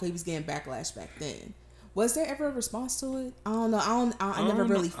that song, because he was getting backlash back then. Was there ever a response to it? I don't know. I never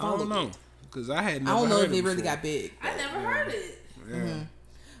really followed it. I don't know. Because I had never I don't know heard if it really got big. I never heard it. Yeah. Mm-hmm.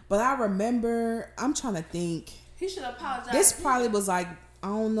 But I remember, I'm trying to think. He should apologize. This probably was I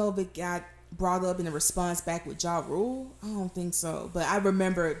don't know if it got brought up in a response back with Ja Rule. I don't think so. But I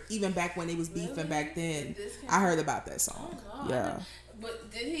remember even back when they was beefing back then, I heard about that song. Oh, yeah.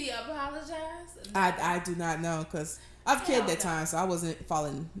 But did he apologize? I do not know because I was a kid at that time, so I wasn't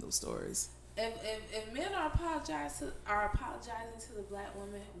following those stories. If men are apologizing to the black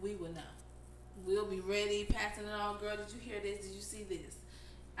women, we would know. We'll be ready, passing it on. Girl, did you hear this? Did you see this?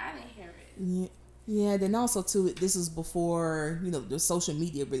 I didn't hear it. Yeah. Then also too, this was before the social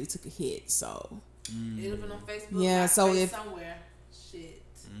media really took a hit. So it'd have been on Facebook. Yeah. So if somewhere, shit.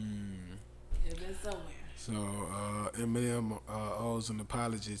 It'd been somewhere. So Eminem owes an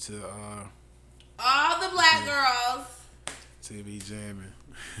apology to all the black girls. To be jamming.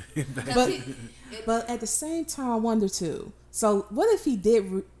 but at the same time, I wonder too. So what if he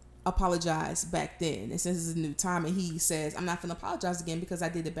did apologize back then, and since it's a new time, and he says, "I'm not gonna apologize again because I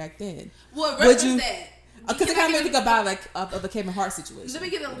did it back then." What reference is that? Because I kind of think about of a Kevin Hart situation. Let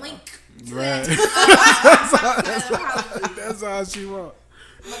me get a link. Right. That's all she wants.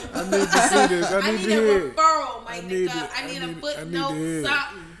 I need to see this. I need to hear it. Referral, my nigga. I need a footnote,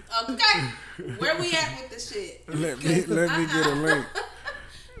 something. Okay, where we at with the shit? Let me get a link.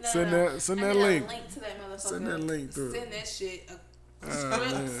 Send that link. Link to that motherfucker. Send that link through. Send that shit.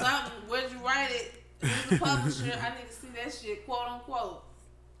 Script, something. Where'd you write it? Who's the publisher? I need to see that shit, quote unquote.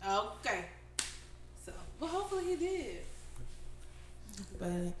 Okay. So, but hopefully he did.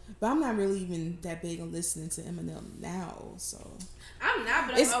 But I'm not really even that big on listening to Eminem now, so I'm not.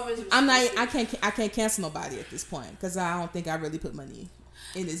 But I'm always. I'm not. I can't cancel nobody at this point because I don't think I really put money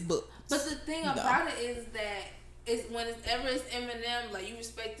in his book. But the thing about it is that it's whenever it's Eminem, like you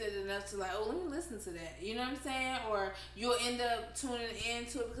respect it enough to like, oh, let me listen to that. You know what I'm saying? Or you'll end up tuning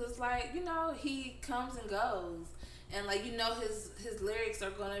into it because like he comes and goes, and like his lyrics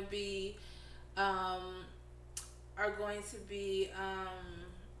are gonna be,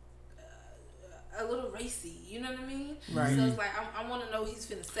 a little racy, you know what I mean? Right. So it's like I want to know what he's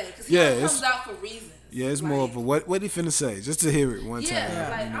finna say because he comes out for reasons. Yeah, it's more of a what he finna say, just to hear it one time. Yeah,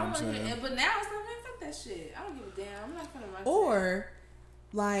 like I want to hear it, but now it's like, man, fuck that shit. I don't give a damn. I'm not gonna run. Or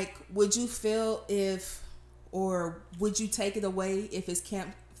like, would you feel would you take it away if his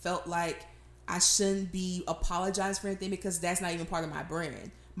camp felt like I shouldn't be apologizing for anything because that's not even part of my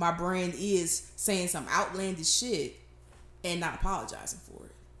brand. My brand is saying some outlandish shit and not apologizing for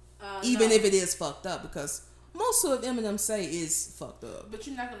it. Even if it is fucked up, because most of what Eminem say is fucked up. But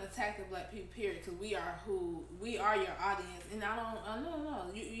you're not gonna attack the black people, period, because we are your audience, and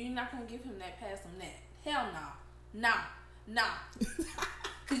no. You're not gonna give him that pass on that. Hell no, nah.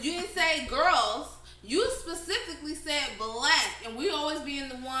 Because you didn't say girls. You specifically said black, and we always being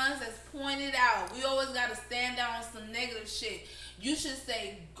the ones that's pointed out. We always gotta stand down on some negative shit. You should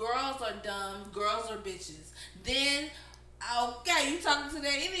say girls are dumb, girls are bitches. Then. Okay, you talking to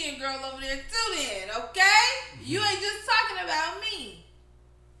that Indian girl over there too then, okay? You ain't just talking about me.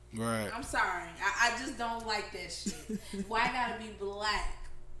 Right. I'm sorry. I just don't like that shit. Why gotta be black?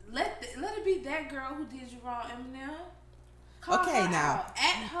 Let it be that girl who did you wrong, Eminem. Call her out.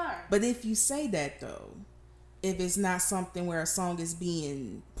 At her. But if you say that though, if it's not something where a song is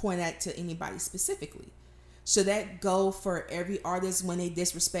being pointed at to anybody specifically, should that go for every artist when they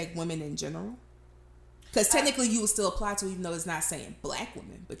disrespect women in general? Because technically you would still apply to, even though it's not saying black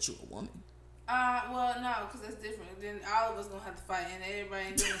women, but you're a woman. Well, no, because that's different. Then all of us gonna have to fight, and everybody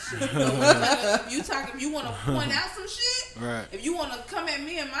ain't doing shit. But if you want to point out some shit, right? If you want to come at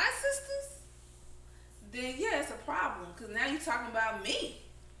me and my sisters, then yeah, it's a problem. Because now you talking about me.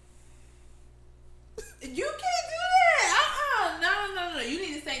 You can't do that. No. You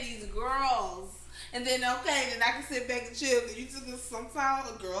need to say these girls. And then, okay, then I can sit back and chill. Because you took us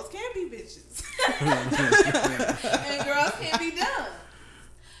sometimes girls can't be bitches. And girls can't be dumb.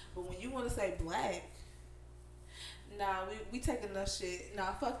 But when you want to say black, nah, we take enough shit.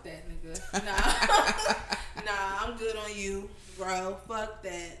 Nah, fuck that, nigga. Nah, I'm good on you, bro. Fuck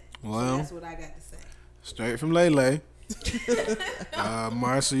that. Well, so that's what I got to say. Straight from Lele.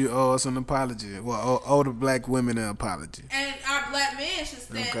 Marcia, you owe us an apology. Well, owe the black women an apology. And our black men should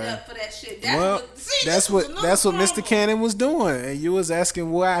stand up for that shit. That's what Mr. Cannon was doing, and you was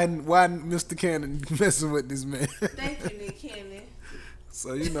asking why Mr. Cannon messing with this man. Thank you, Nick Cannon.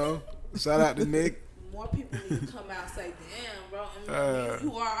 So shout out to Nick. More people need to come out and say, "Damn, bro,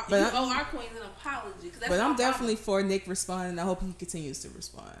 you owe our queens an apology." But I'm definitely for Nick responding. I hope he continues to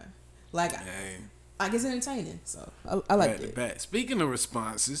respond. Like, it's entertaining, so I like it. Speaking of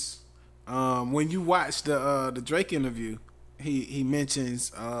responses, when you watch the Drake interview, he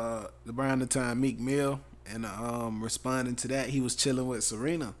mentions around the time Meek Mill, and responding to that, he was chilling with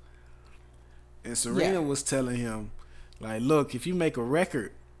Serena, and Serena was telling him, like, look, if you make a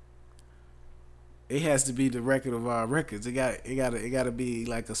record, it has to be the record of our records. It got to be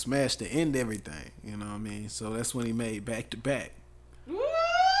like a smash to end everything. You know what I mean? So that's when he made Back to Back.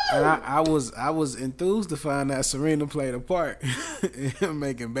 And I was enthused to find out Serena played a part in him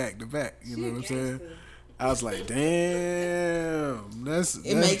making Back to Back. You know what I'm saying? I was like, damn, that's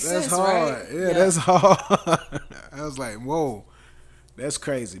sense, hard. Right? Yeah, that's hard. I was like, whoa, that's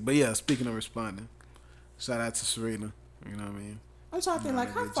crazy. But yeah, speaking of responding, shout out to Serena. You know what I mean? I'm trying to think,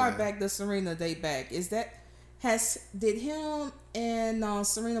 like, how far back does Serena date back? Did him and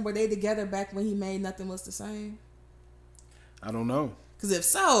Serena, were they together back when he made Nothing Was the Same? I don't know. Because if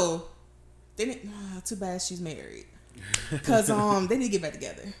so, too bad she's married. Because they need to get back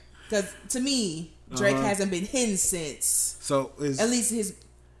together. Because to me, Drake hasn't been hidden since. So at least his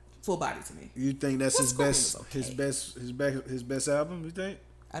full body to me. You think that's his best album? You think?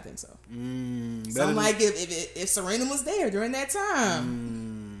 I think so. So I'm like, if Serena was there during that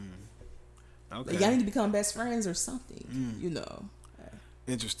time, y'all need to become best friends or something. You know.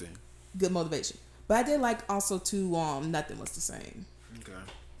 Interesting. Good motivation. But I did like also too. Nothing Was the Same. Okay.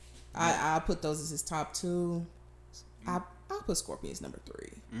 I'll put those as his top two. I'll put Scorpions number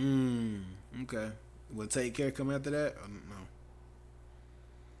 3. Okay. Will Take Care come after that? Or no.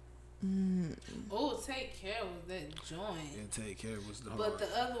 Oh, Take Care was that joint. Yeah, Take Care was the hard. But the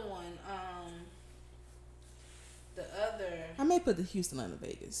other one, I may put the Houston, Atlanta,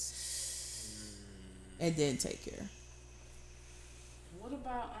 Vegas, and then Take Care. What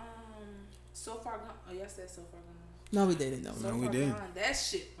about So Far Gone? Oh, y'all said So Far Gone. No, we didn't. No, we didn't. That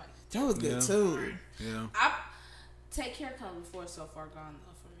shit, like, that was good too. Yeah. Take Care comes before So Far Gone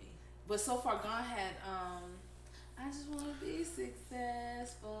though for me. But So Far Gone had I Just Wanna Be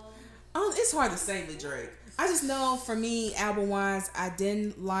Successful. It's hard to say with Drake. I just know for me, album wise, I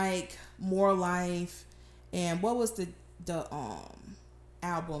didn't like More Life, and what was the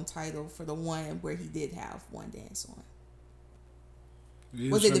album title for the one where he did have one dance on?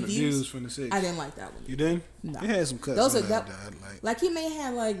 Was it the Views from the 6? I didn't like that one. You didn't? No. It had some cuts. Those on are that like he may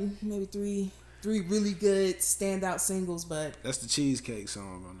have like maybe three really good standout singles, but that's the Cheesecake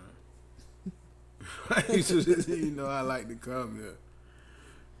song on there. You know, I like to come here.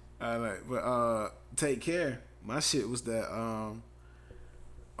 But Take Care. My shit was that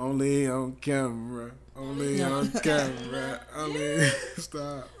only on camera, only on camera, only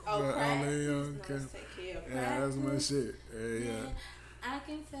stop, but only on camera. Yeah, that's my shit. Yeah. I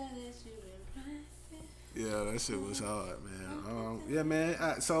can tell that you been practicing. Yeah, that shit was hard, man. Yeah,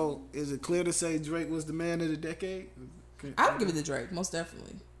 man. So, is it clear to say Drake was the man of the decade? I would give it to Drake, most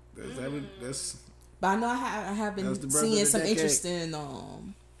definitely. But I know I have been seeing some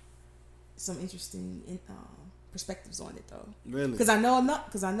interesting perspectives on it though. Really? Because I know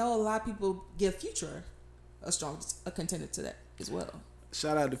a lot of people give Future a contender to that as well.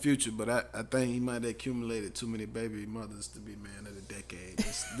 Shout out to Future, but I think he might have accumulated too many baby mothers to be man of the decade.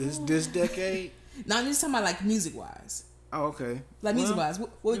 This decade? No, I'm just talking about like music wise. Oh, okay. Like music wise,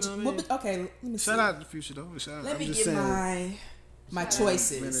 okay, let me see. Shout out to Future though. Let me get my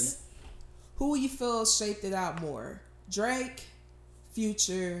choices. Who you feel shaped it out more? Drake,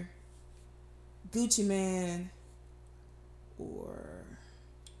 Future, Gucci Man, or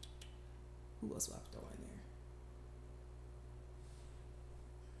who else would I throw in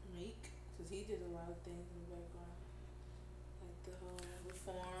there? Meek, because he did a lot of things in the background, like the whole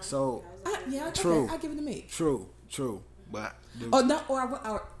reform. So, True. Okay, I give it to Meek. True, but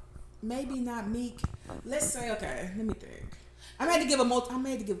Or maybe not Meek. Let's say, okay, let me think. I had to give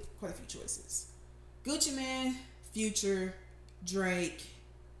quite a few choices. Gucci Man, Future, Drake,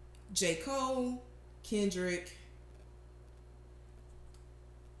 J. Cole, Kendrick.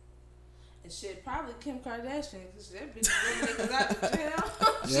 And shit, probably Kim Kardashian, because that bitch really niggas out the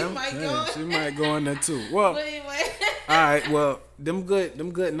jail. She might go in there too. Well, but anyway. all right. Well, them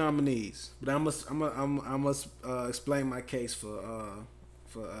good nominees. But I must explain my case for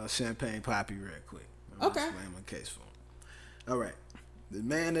Champagne Poppy real quick. Okay. Explain my case for him. All right. The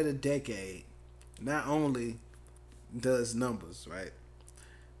man of the decade not only does numbers, right,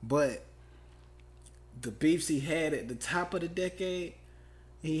 but the beefs he had at the top of the decade,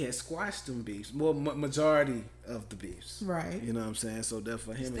 he had squashed them beefs. Well, majority of the beefs, right? You know what I'm saying. So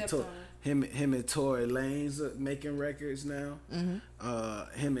therefore, him and Tory Lanez are making records now.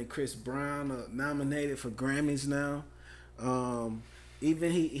 Mm-hmm. Him and Chris Brown are nominated for Grammys now.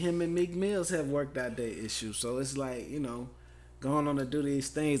 Even him and Meek Mills have worked out their issues. So it's like, you know, going on to do these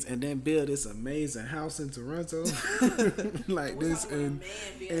things and then build this amazing house in Toronto like this and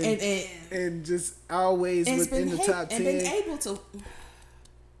just always within the top 10 and been able to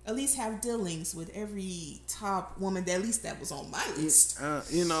at least have dealings with every top woman that was on my list.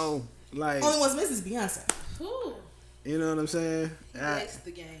 You know, like only one's missing is Beyonce. Ooh. You know what I'm saying? That's the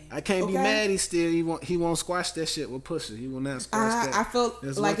game. I can't be mad. He won't squash that shit with Pusha. He will not squash that. I feel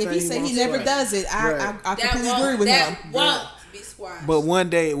like if he say he never does it, I completely agree with him. That won't be squashed. But one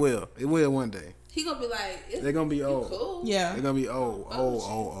day it will. It will one day. He gonna be like, they're gonna be old. Cool. Yeah, they're gonna be old. They're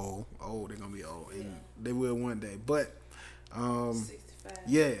gonna be old, and they will one day. But 65.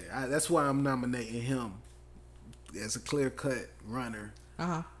 Yeah, that's why I'm nominating him as a clear cut runner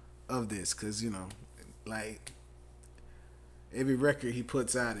of this, because you know, like. Every record he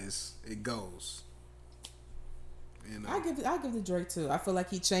puts out it goes. You know? I give it to Drake too. I feel like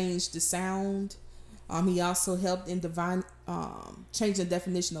he changed the sound. He also helped in change the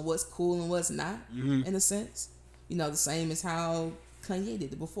definition of what's cool and what's not, in a sense. You know, the same as how Kanye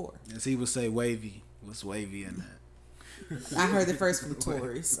did it before. As he would say, wavy. What's wavy in that? I heard it first from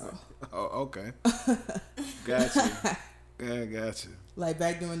Tory, so. Oh, okay. Gotcha. Yeah, gotcha. Like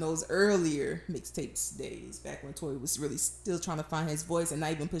back during those earlier mixtapes days, back when Tory was really still trying to find his voice and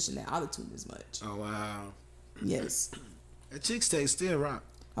not even pushing that autotune as much. Oh, wow. Yes. That Chicks Tape still rock.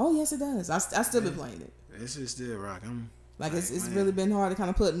 Oh, yes, it does. I still been playing it. It's just still rock. It's really been hard to kind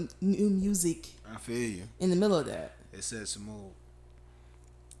of put new music. I feel you. In the middle of that. It sets some mood.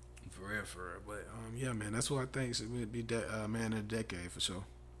 For real. But, yeah, man, that's what I think should be man of the decade for sure.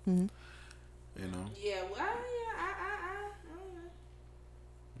 Mm-hmm. You know? Yeah, well,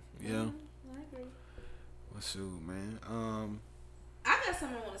 Yeah. I agree. Well, shoot, man. I got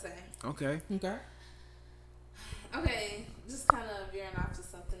something I want to say. Okay. Okay, just kind of veering off to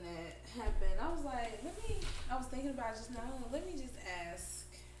something that happened. I was thinking about just now. Let me just ask.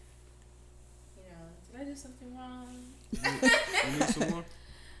 You know, did I do something wrong? You need some more?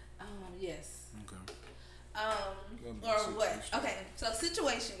 Yes. Okay. Or what? Okay, so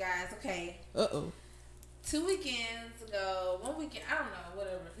situation, guys. Okay. 2 weekends ago, 1 weekend, I don't know,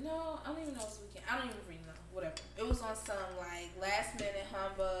 whatever. No, I don't even know it was a weekend. I don't even really know, whatever. It was on some, like, last minute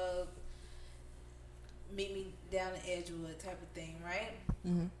humbug, meet me down in Edgewood type of thing, right?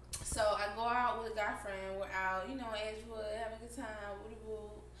 Mm-hmm. So I go out with a guy friend. We're out, you know, Edgewood, having a good time, woo-woo.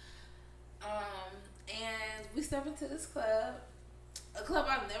 And we step into this club. A club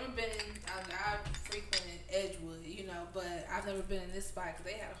I've never been in. I've frequented Edgewood, you know, but I've never been in this spot because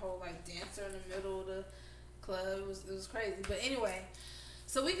they had a whole, like, dancer in the middle of the club. It was crazy. But anyway,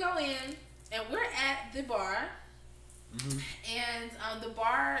 so we go in and we're at the bar. Mm-hmm. And the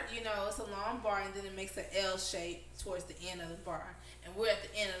bar, you know, it's a long bar and then it makes an L shape towards the end of the bar. And we're at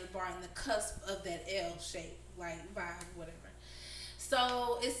the end of the bar in the cusp of that L shape, like vibe, whatever.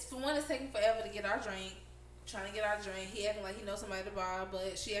 So it's taking forever to get our drink. Trying to get our drink. He acting like he knows somebody at the bar,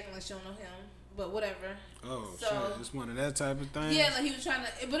 but she acting like she don't know him. But whatever. Oh, so, shit. It's one of that type of thing? Yeah, like he was trying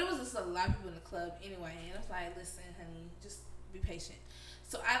to, but it was just a lot of people in the club anyway. And I was like, listen, honey, just be patient.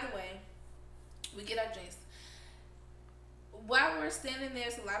 So either way, we get our drinks. While we're standing there,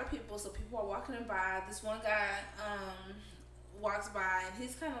 there's a lot of people. So people are walking by. This one guy walks by, and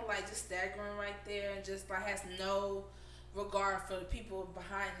he's kind of like just staggering right there and just like has no regard for the people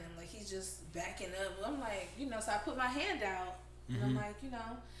behind him. Like he's just backing up. I'm like, you know, so I put my hand out and I'm like, you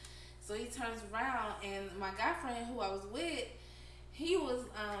know, So he turns around, and my guy friend who I was with, he was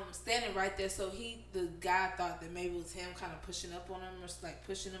standing right there. So the guy thought that maybe it was him kind of pushing up on him or like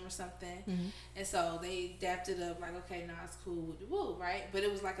pushing him or something. Mm-hmm. And so they dapped it up like, okay, nah, it's cool, woo, right? But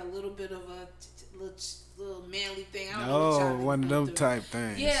it was like a little bit of a little manly thing. I don't know what y'all one of them through. type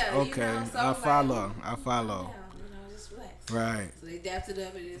things. Yeah, okay. You know, so I follow. Like, I follow. Down, just relax. Right. So they dapped it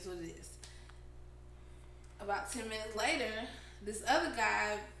up. It is what it is. About 10 minutes later, this other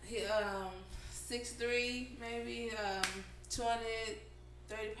guy, he 6'3", maybe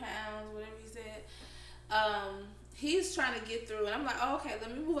 230 pounds, whatever he said. He's trying to get through, and I'm like, oh, okay, let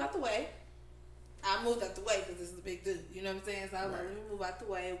me move out the way. I moved out the way because this is a big dude. You know what I'm saying? So I was like, let me move out the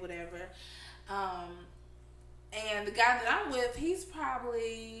way, whatever. And the guy that I'm with, he's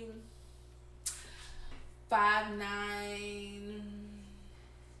probably 5'9",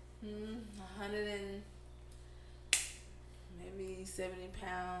 100 and maybe 70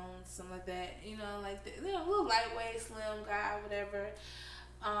 pounds, something like that. You know, like the, a little lightweight, slim guy, whatever.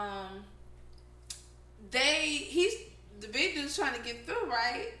 The big dude's trying to get through,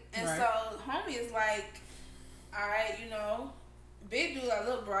 right? And so homie is like, all right, you know, big dude like,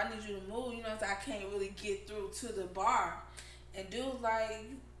 look, bro, I need you to move. You know, so I can't really get through to the bar. And dude's like,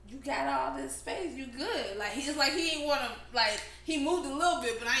 you got all this space, you good. Like, he's like, he ain't want to, like, he moved a little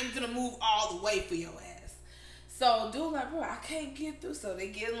bit, but I ain't gonna move all the way for your ass. So dude like, bro, I can't get through. So they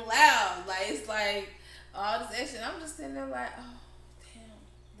getting loud. Like, it's like all this action. I'm just sitting there like, oh, damn,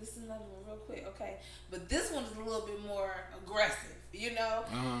 this is another one real quick. Okay. But this one is a little bit more aggressive, you know?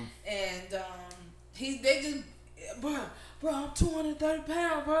 And they just, bro, I'm 230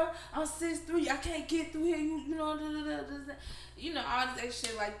 pounds, bro. I'm 6'3". I can't get through here. You know, you know, all this extra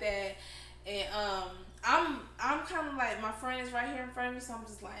shit like that. And I'm kind of like, my friend is right here in front of me, so I'm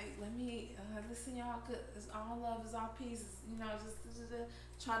just like, let me listen, y'all. Good. It's all love, it's all peace. It's, you know, just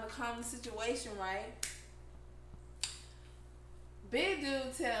trying to calm the situation, right? Big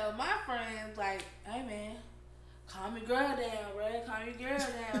dude tell my friends like, hey man, calm your girl down, bro. Calm your girl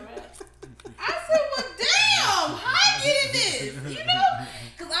down, bro. I said, well, damn, how I get in this? You know?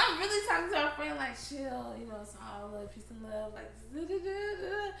 Because I'm really talking to our friend like, chill, you know, it's all love, peace and love, like,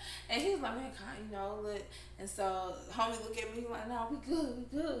 da-da-da-da. And he was like, man, calm, you know, look. And so homie look at me like, no, we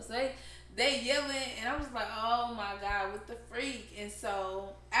good. So they yelling, and I was like, oh my God, what the freak? And so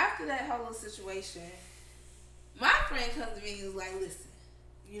after that whole little situation, my friend comes to me and is like, listen,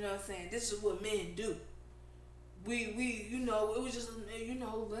 you know what I'm saying? This is what men do. We, you know, it was just, you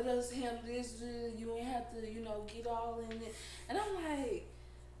know, let us handle this. You ain't have to, you know, get all in it. And I'm like,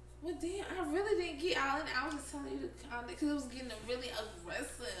 well, damn, I really didn't get all in it. I was just telling you to calm down because it was getting really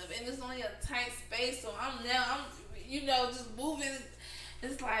aggressive. And it's only a tight space. So I'm, you know, just moving.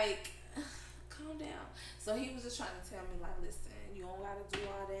 It's like, calm down. So he was just trying to tell me, like, listen, you don't got to do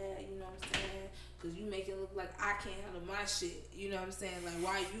all that. You know what I'm saying? Because you make it look like I can't handle my shit. You know what I'm saying? Like,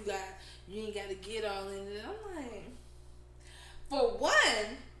 why you ain't got to get all in it. I'm like, for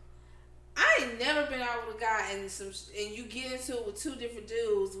one, I ain't never been out with a guy and you get into it with two different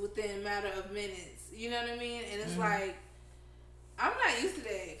dudes within a matter of minutes. You know what I mean? And it's like, I'm not used to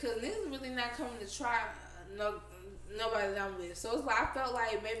that. Because niggas really not coming to try nobody that I'm with. So it's like, I felt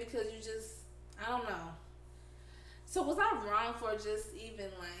like maybe because you just, I don't know. So was I wrong for just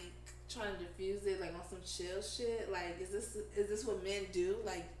even like trying to diffuse it like on some chill shit? Like, is this what men do?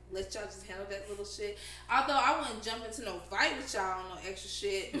 Like, let y'all just handle that little shit? Although I wouldn't jump into no fight with y'all on no extra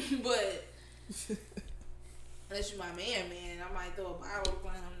shit, but unless you my man, I might throw a bottle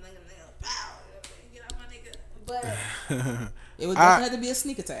around him, nigga, pow, get out my nigga. But it would definitely have to be a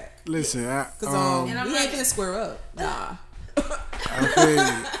sneak attack. Listen, because we ain't gonna square up. Nah.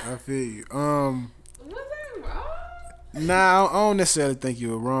 I feel you. Was I wrong? Nah, I don't necessarily think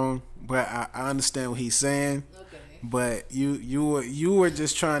you were wrong, but I understand what he's saying. Okay. But you were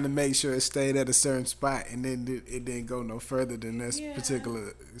just trying to make sure it stayed at a certain spot, and then it didn't go no further than this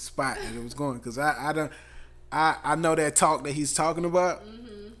particular spot that it was going. Because I know that talk that he's talking about,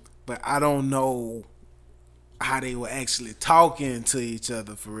 but I don't know how they were actually talking to each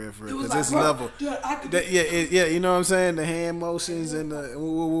other for real. Because like, this level, you know what I'm saying? The hand motions and the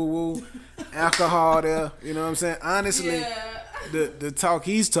woo alcohol there. You know what I'm saying? Honestly, the talk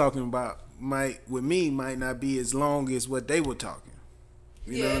he's talking about might not be as long as what they were talking.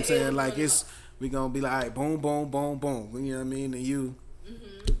 You know what I'm saying? Like we gonna be like, all right, boom, boom, boom, boom. You know what I mean? And you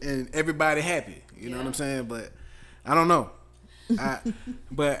and everybody happy. You know what I'm saying? But I don't know. I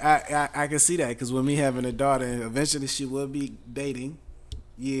can see that because with me having a daughter, eventually she will be dating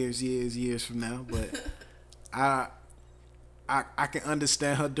years from now. But I I can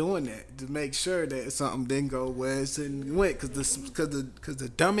understand her doing that to make sure that something didn't go where it went. Cause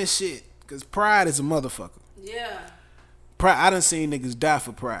the dumbest shit. Cause pride is a motherfucker. Yeah. Pride. I done seen niggas die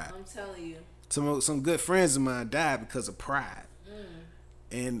for pride. I'm telling you. Some good friends of mine died because of pride.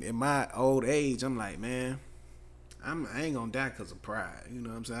 And in my old age, I'm like, man, I ain't gonna die because of pride. You know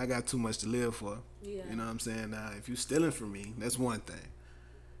what I'm saying? I got too much to live for. Yeah. You know what I'm saying? Now, if you stealing from me, that's one thing.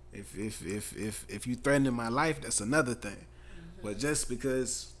 If you threatening my life, that's another thing. But just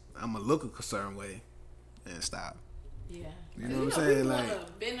because I'm gonna look a certain way, and stop. Yeah. You know what I'm saying? People Like, wanna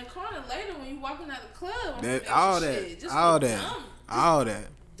bend the corner later when you walking out the club. that, all that.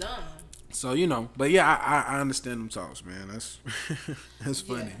 Dumb. So but yeah, I understand them talks, man. That's that's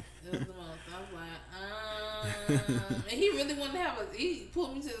funny. Yeah, that was the most. I was like, and he really wanted to he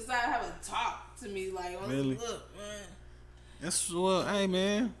pulled me to the side, have a talk to me, like, Really? Look, man. Hey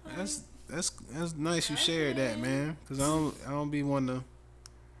man, that's nice you shared that, man. Cause I don't be wanting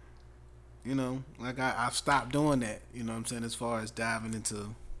to, like I've stopped doing that. You know what I'm saying, as far as diving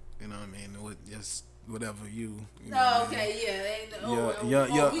into, you know what I mean, with just whatever you. Oh, okay, yeah.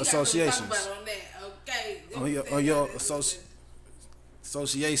 Your associations. We got to talk about on that, okay. On your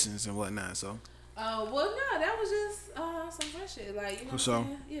associations and whatnot. So. Well, no, that was just some fresh shit, like, you know. For sure.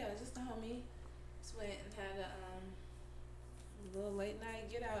 Yeah, just the homie. Just went and had a little late night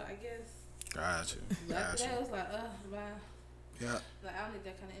get out, I guess. Gotcha. After that, it was like, bye. Yeah. Like, I don't need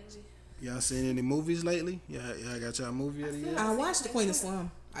that kind of energy. Y'all seen any movies lately? Yeah, got y'all movie of the year? I watched The Queen of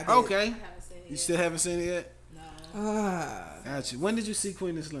Slim. I did. Okay. I haven't seen it You yet. still haven't seen it yet? No. Gotcha. When did you see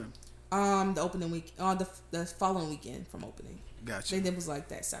Queen of Slim? The opening week, the following weekend from opening. Gotcha. I think it was like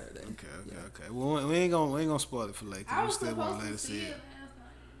that Saturday. Okay. Well, we ain't gonna spoil it for later. I We was still supposed wanna let to us see see it it.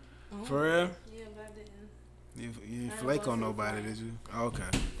 last night. For real? Yeah, but I didn't. You I didn't ain't flake going on to the nobody, plane. did you?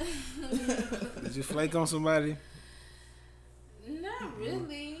 Okay. Did you flake on somebody? Not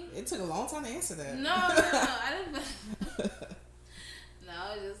really. It took a long time to answer that. No, I didn't. No,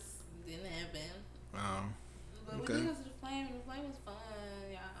 it just didn't happen. But Okay. we did go to the flame, and the flame was fun,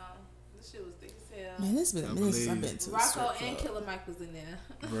 y'all. This shit was thick as hell. Man, it's been a I minute since I've believe. been to a Rocco strip and club. Killer Mike was in there.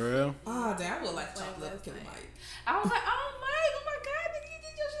 For real? Oh, damn, I would like Flame chocolate last Killer night. Mike. I was like, oh my god, nigga, you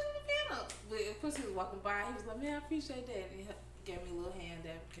did your shit on the piano. But of course, he was walking by. He was like, man, I appreciate that. And he gave me a little hand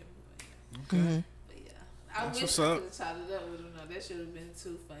that kept moving. Okay. But yeah, I That's wish what's I up. could have chopped it up with him. No, that should have been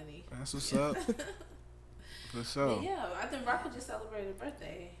too funny. That's what's up. For sure. But yeah, I think Rocco just celebrated a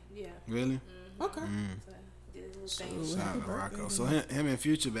birthday. Yeah. Really? Okay. So did a little thing. So- Shout out to Happy Rocco. birthday. So him and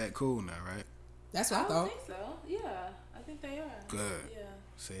Future back cool now, right? That's I what I would thought. think so. Yeah, I think they are. Good. Yeah.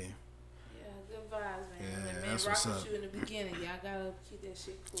 See. Yeah, good vibes, man. Yeah, And man, that's rock what's with up. you in the beginning. Y'all gotta keep that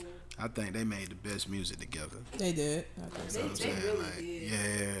shit cool. I think they made the best music together. They did. I think They- so. You know what I'm saying? really Like, did.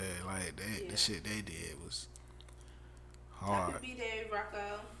 yeah, like Yeah. the shit they did was Happy hard. B-Day,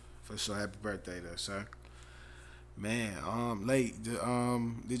 Rocco. For sure. Happy birthday, though, sir. Man,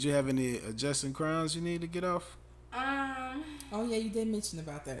 did you have any adjusting crowns you need to get off? Oh yeah, you did mention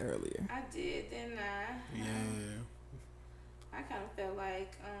about that earlier. I did, didn't I? Yeah. I kind of felt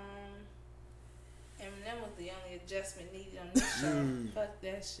like Eminem was the only adjustment needed on this show. Fuck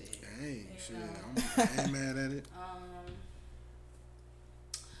that shit. Dang, shit. know. I ain't mad at it.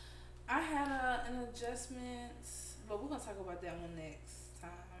 I had an adjustment, but we're gonna talk about that one next time.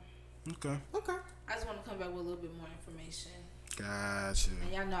 Okay. Okay. I just want to come back with a little bit more information. Gotcha.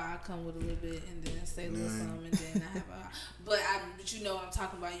 And y'all know I come with a little bit and then say a little Right. something and then I have but you know what I'm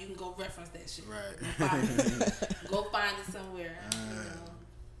talking about. You can go reference that shit. Right. Go find it somewhere. You know.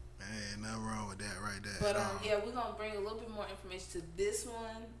 Ain't nothing wrong with that right there. But at all. yeah, we're gonna bring a little bit more information to this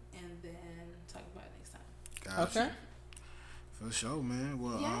one and then talk about it next time. Gotcha. Okay. For sure, man.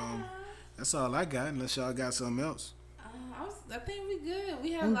 Well, Yeah. that's all I got. Unless y'all got something else. I think we good.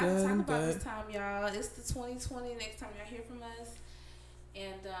 We have I'm a lot to good, talk I'm about good. this time, y'all. It's the 2020 next time y'all hear from us.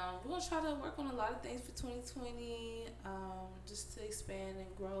 And we're going to try to work on a lot of things for 2020 just to expand and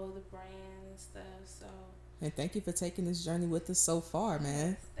grow the brand and stuff. So And thank you for taking this journey with us so far,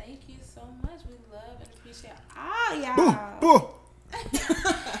 man. thank you so much. We love and appreciate all y'all. Boo.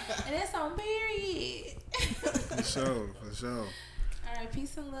 And that's on period. For sure. For sure. All right,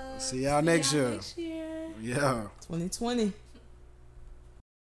 peace and love. See y'all next year. Next year. Yeah. 2020.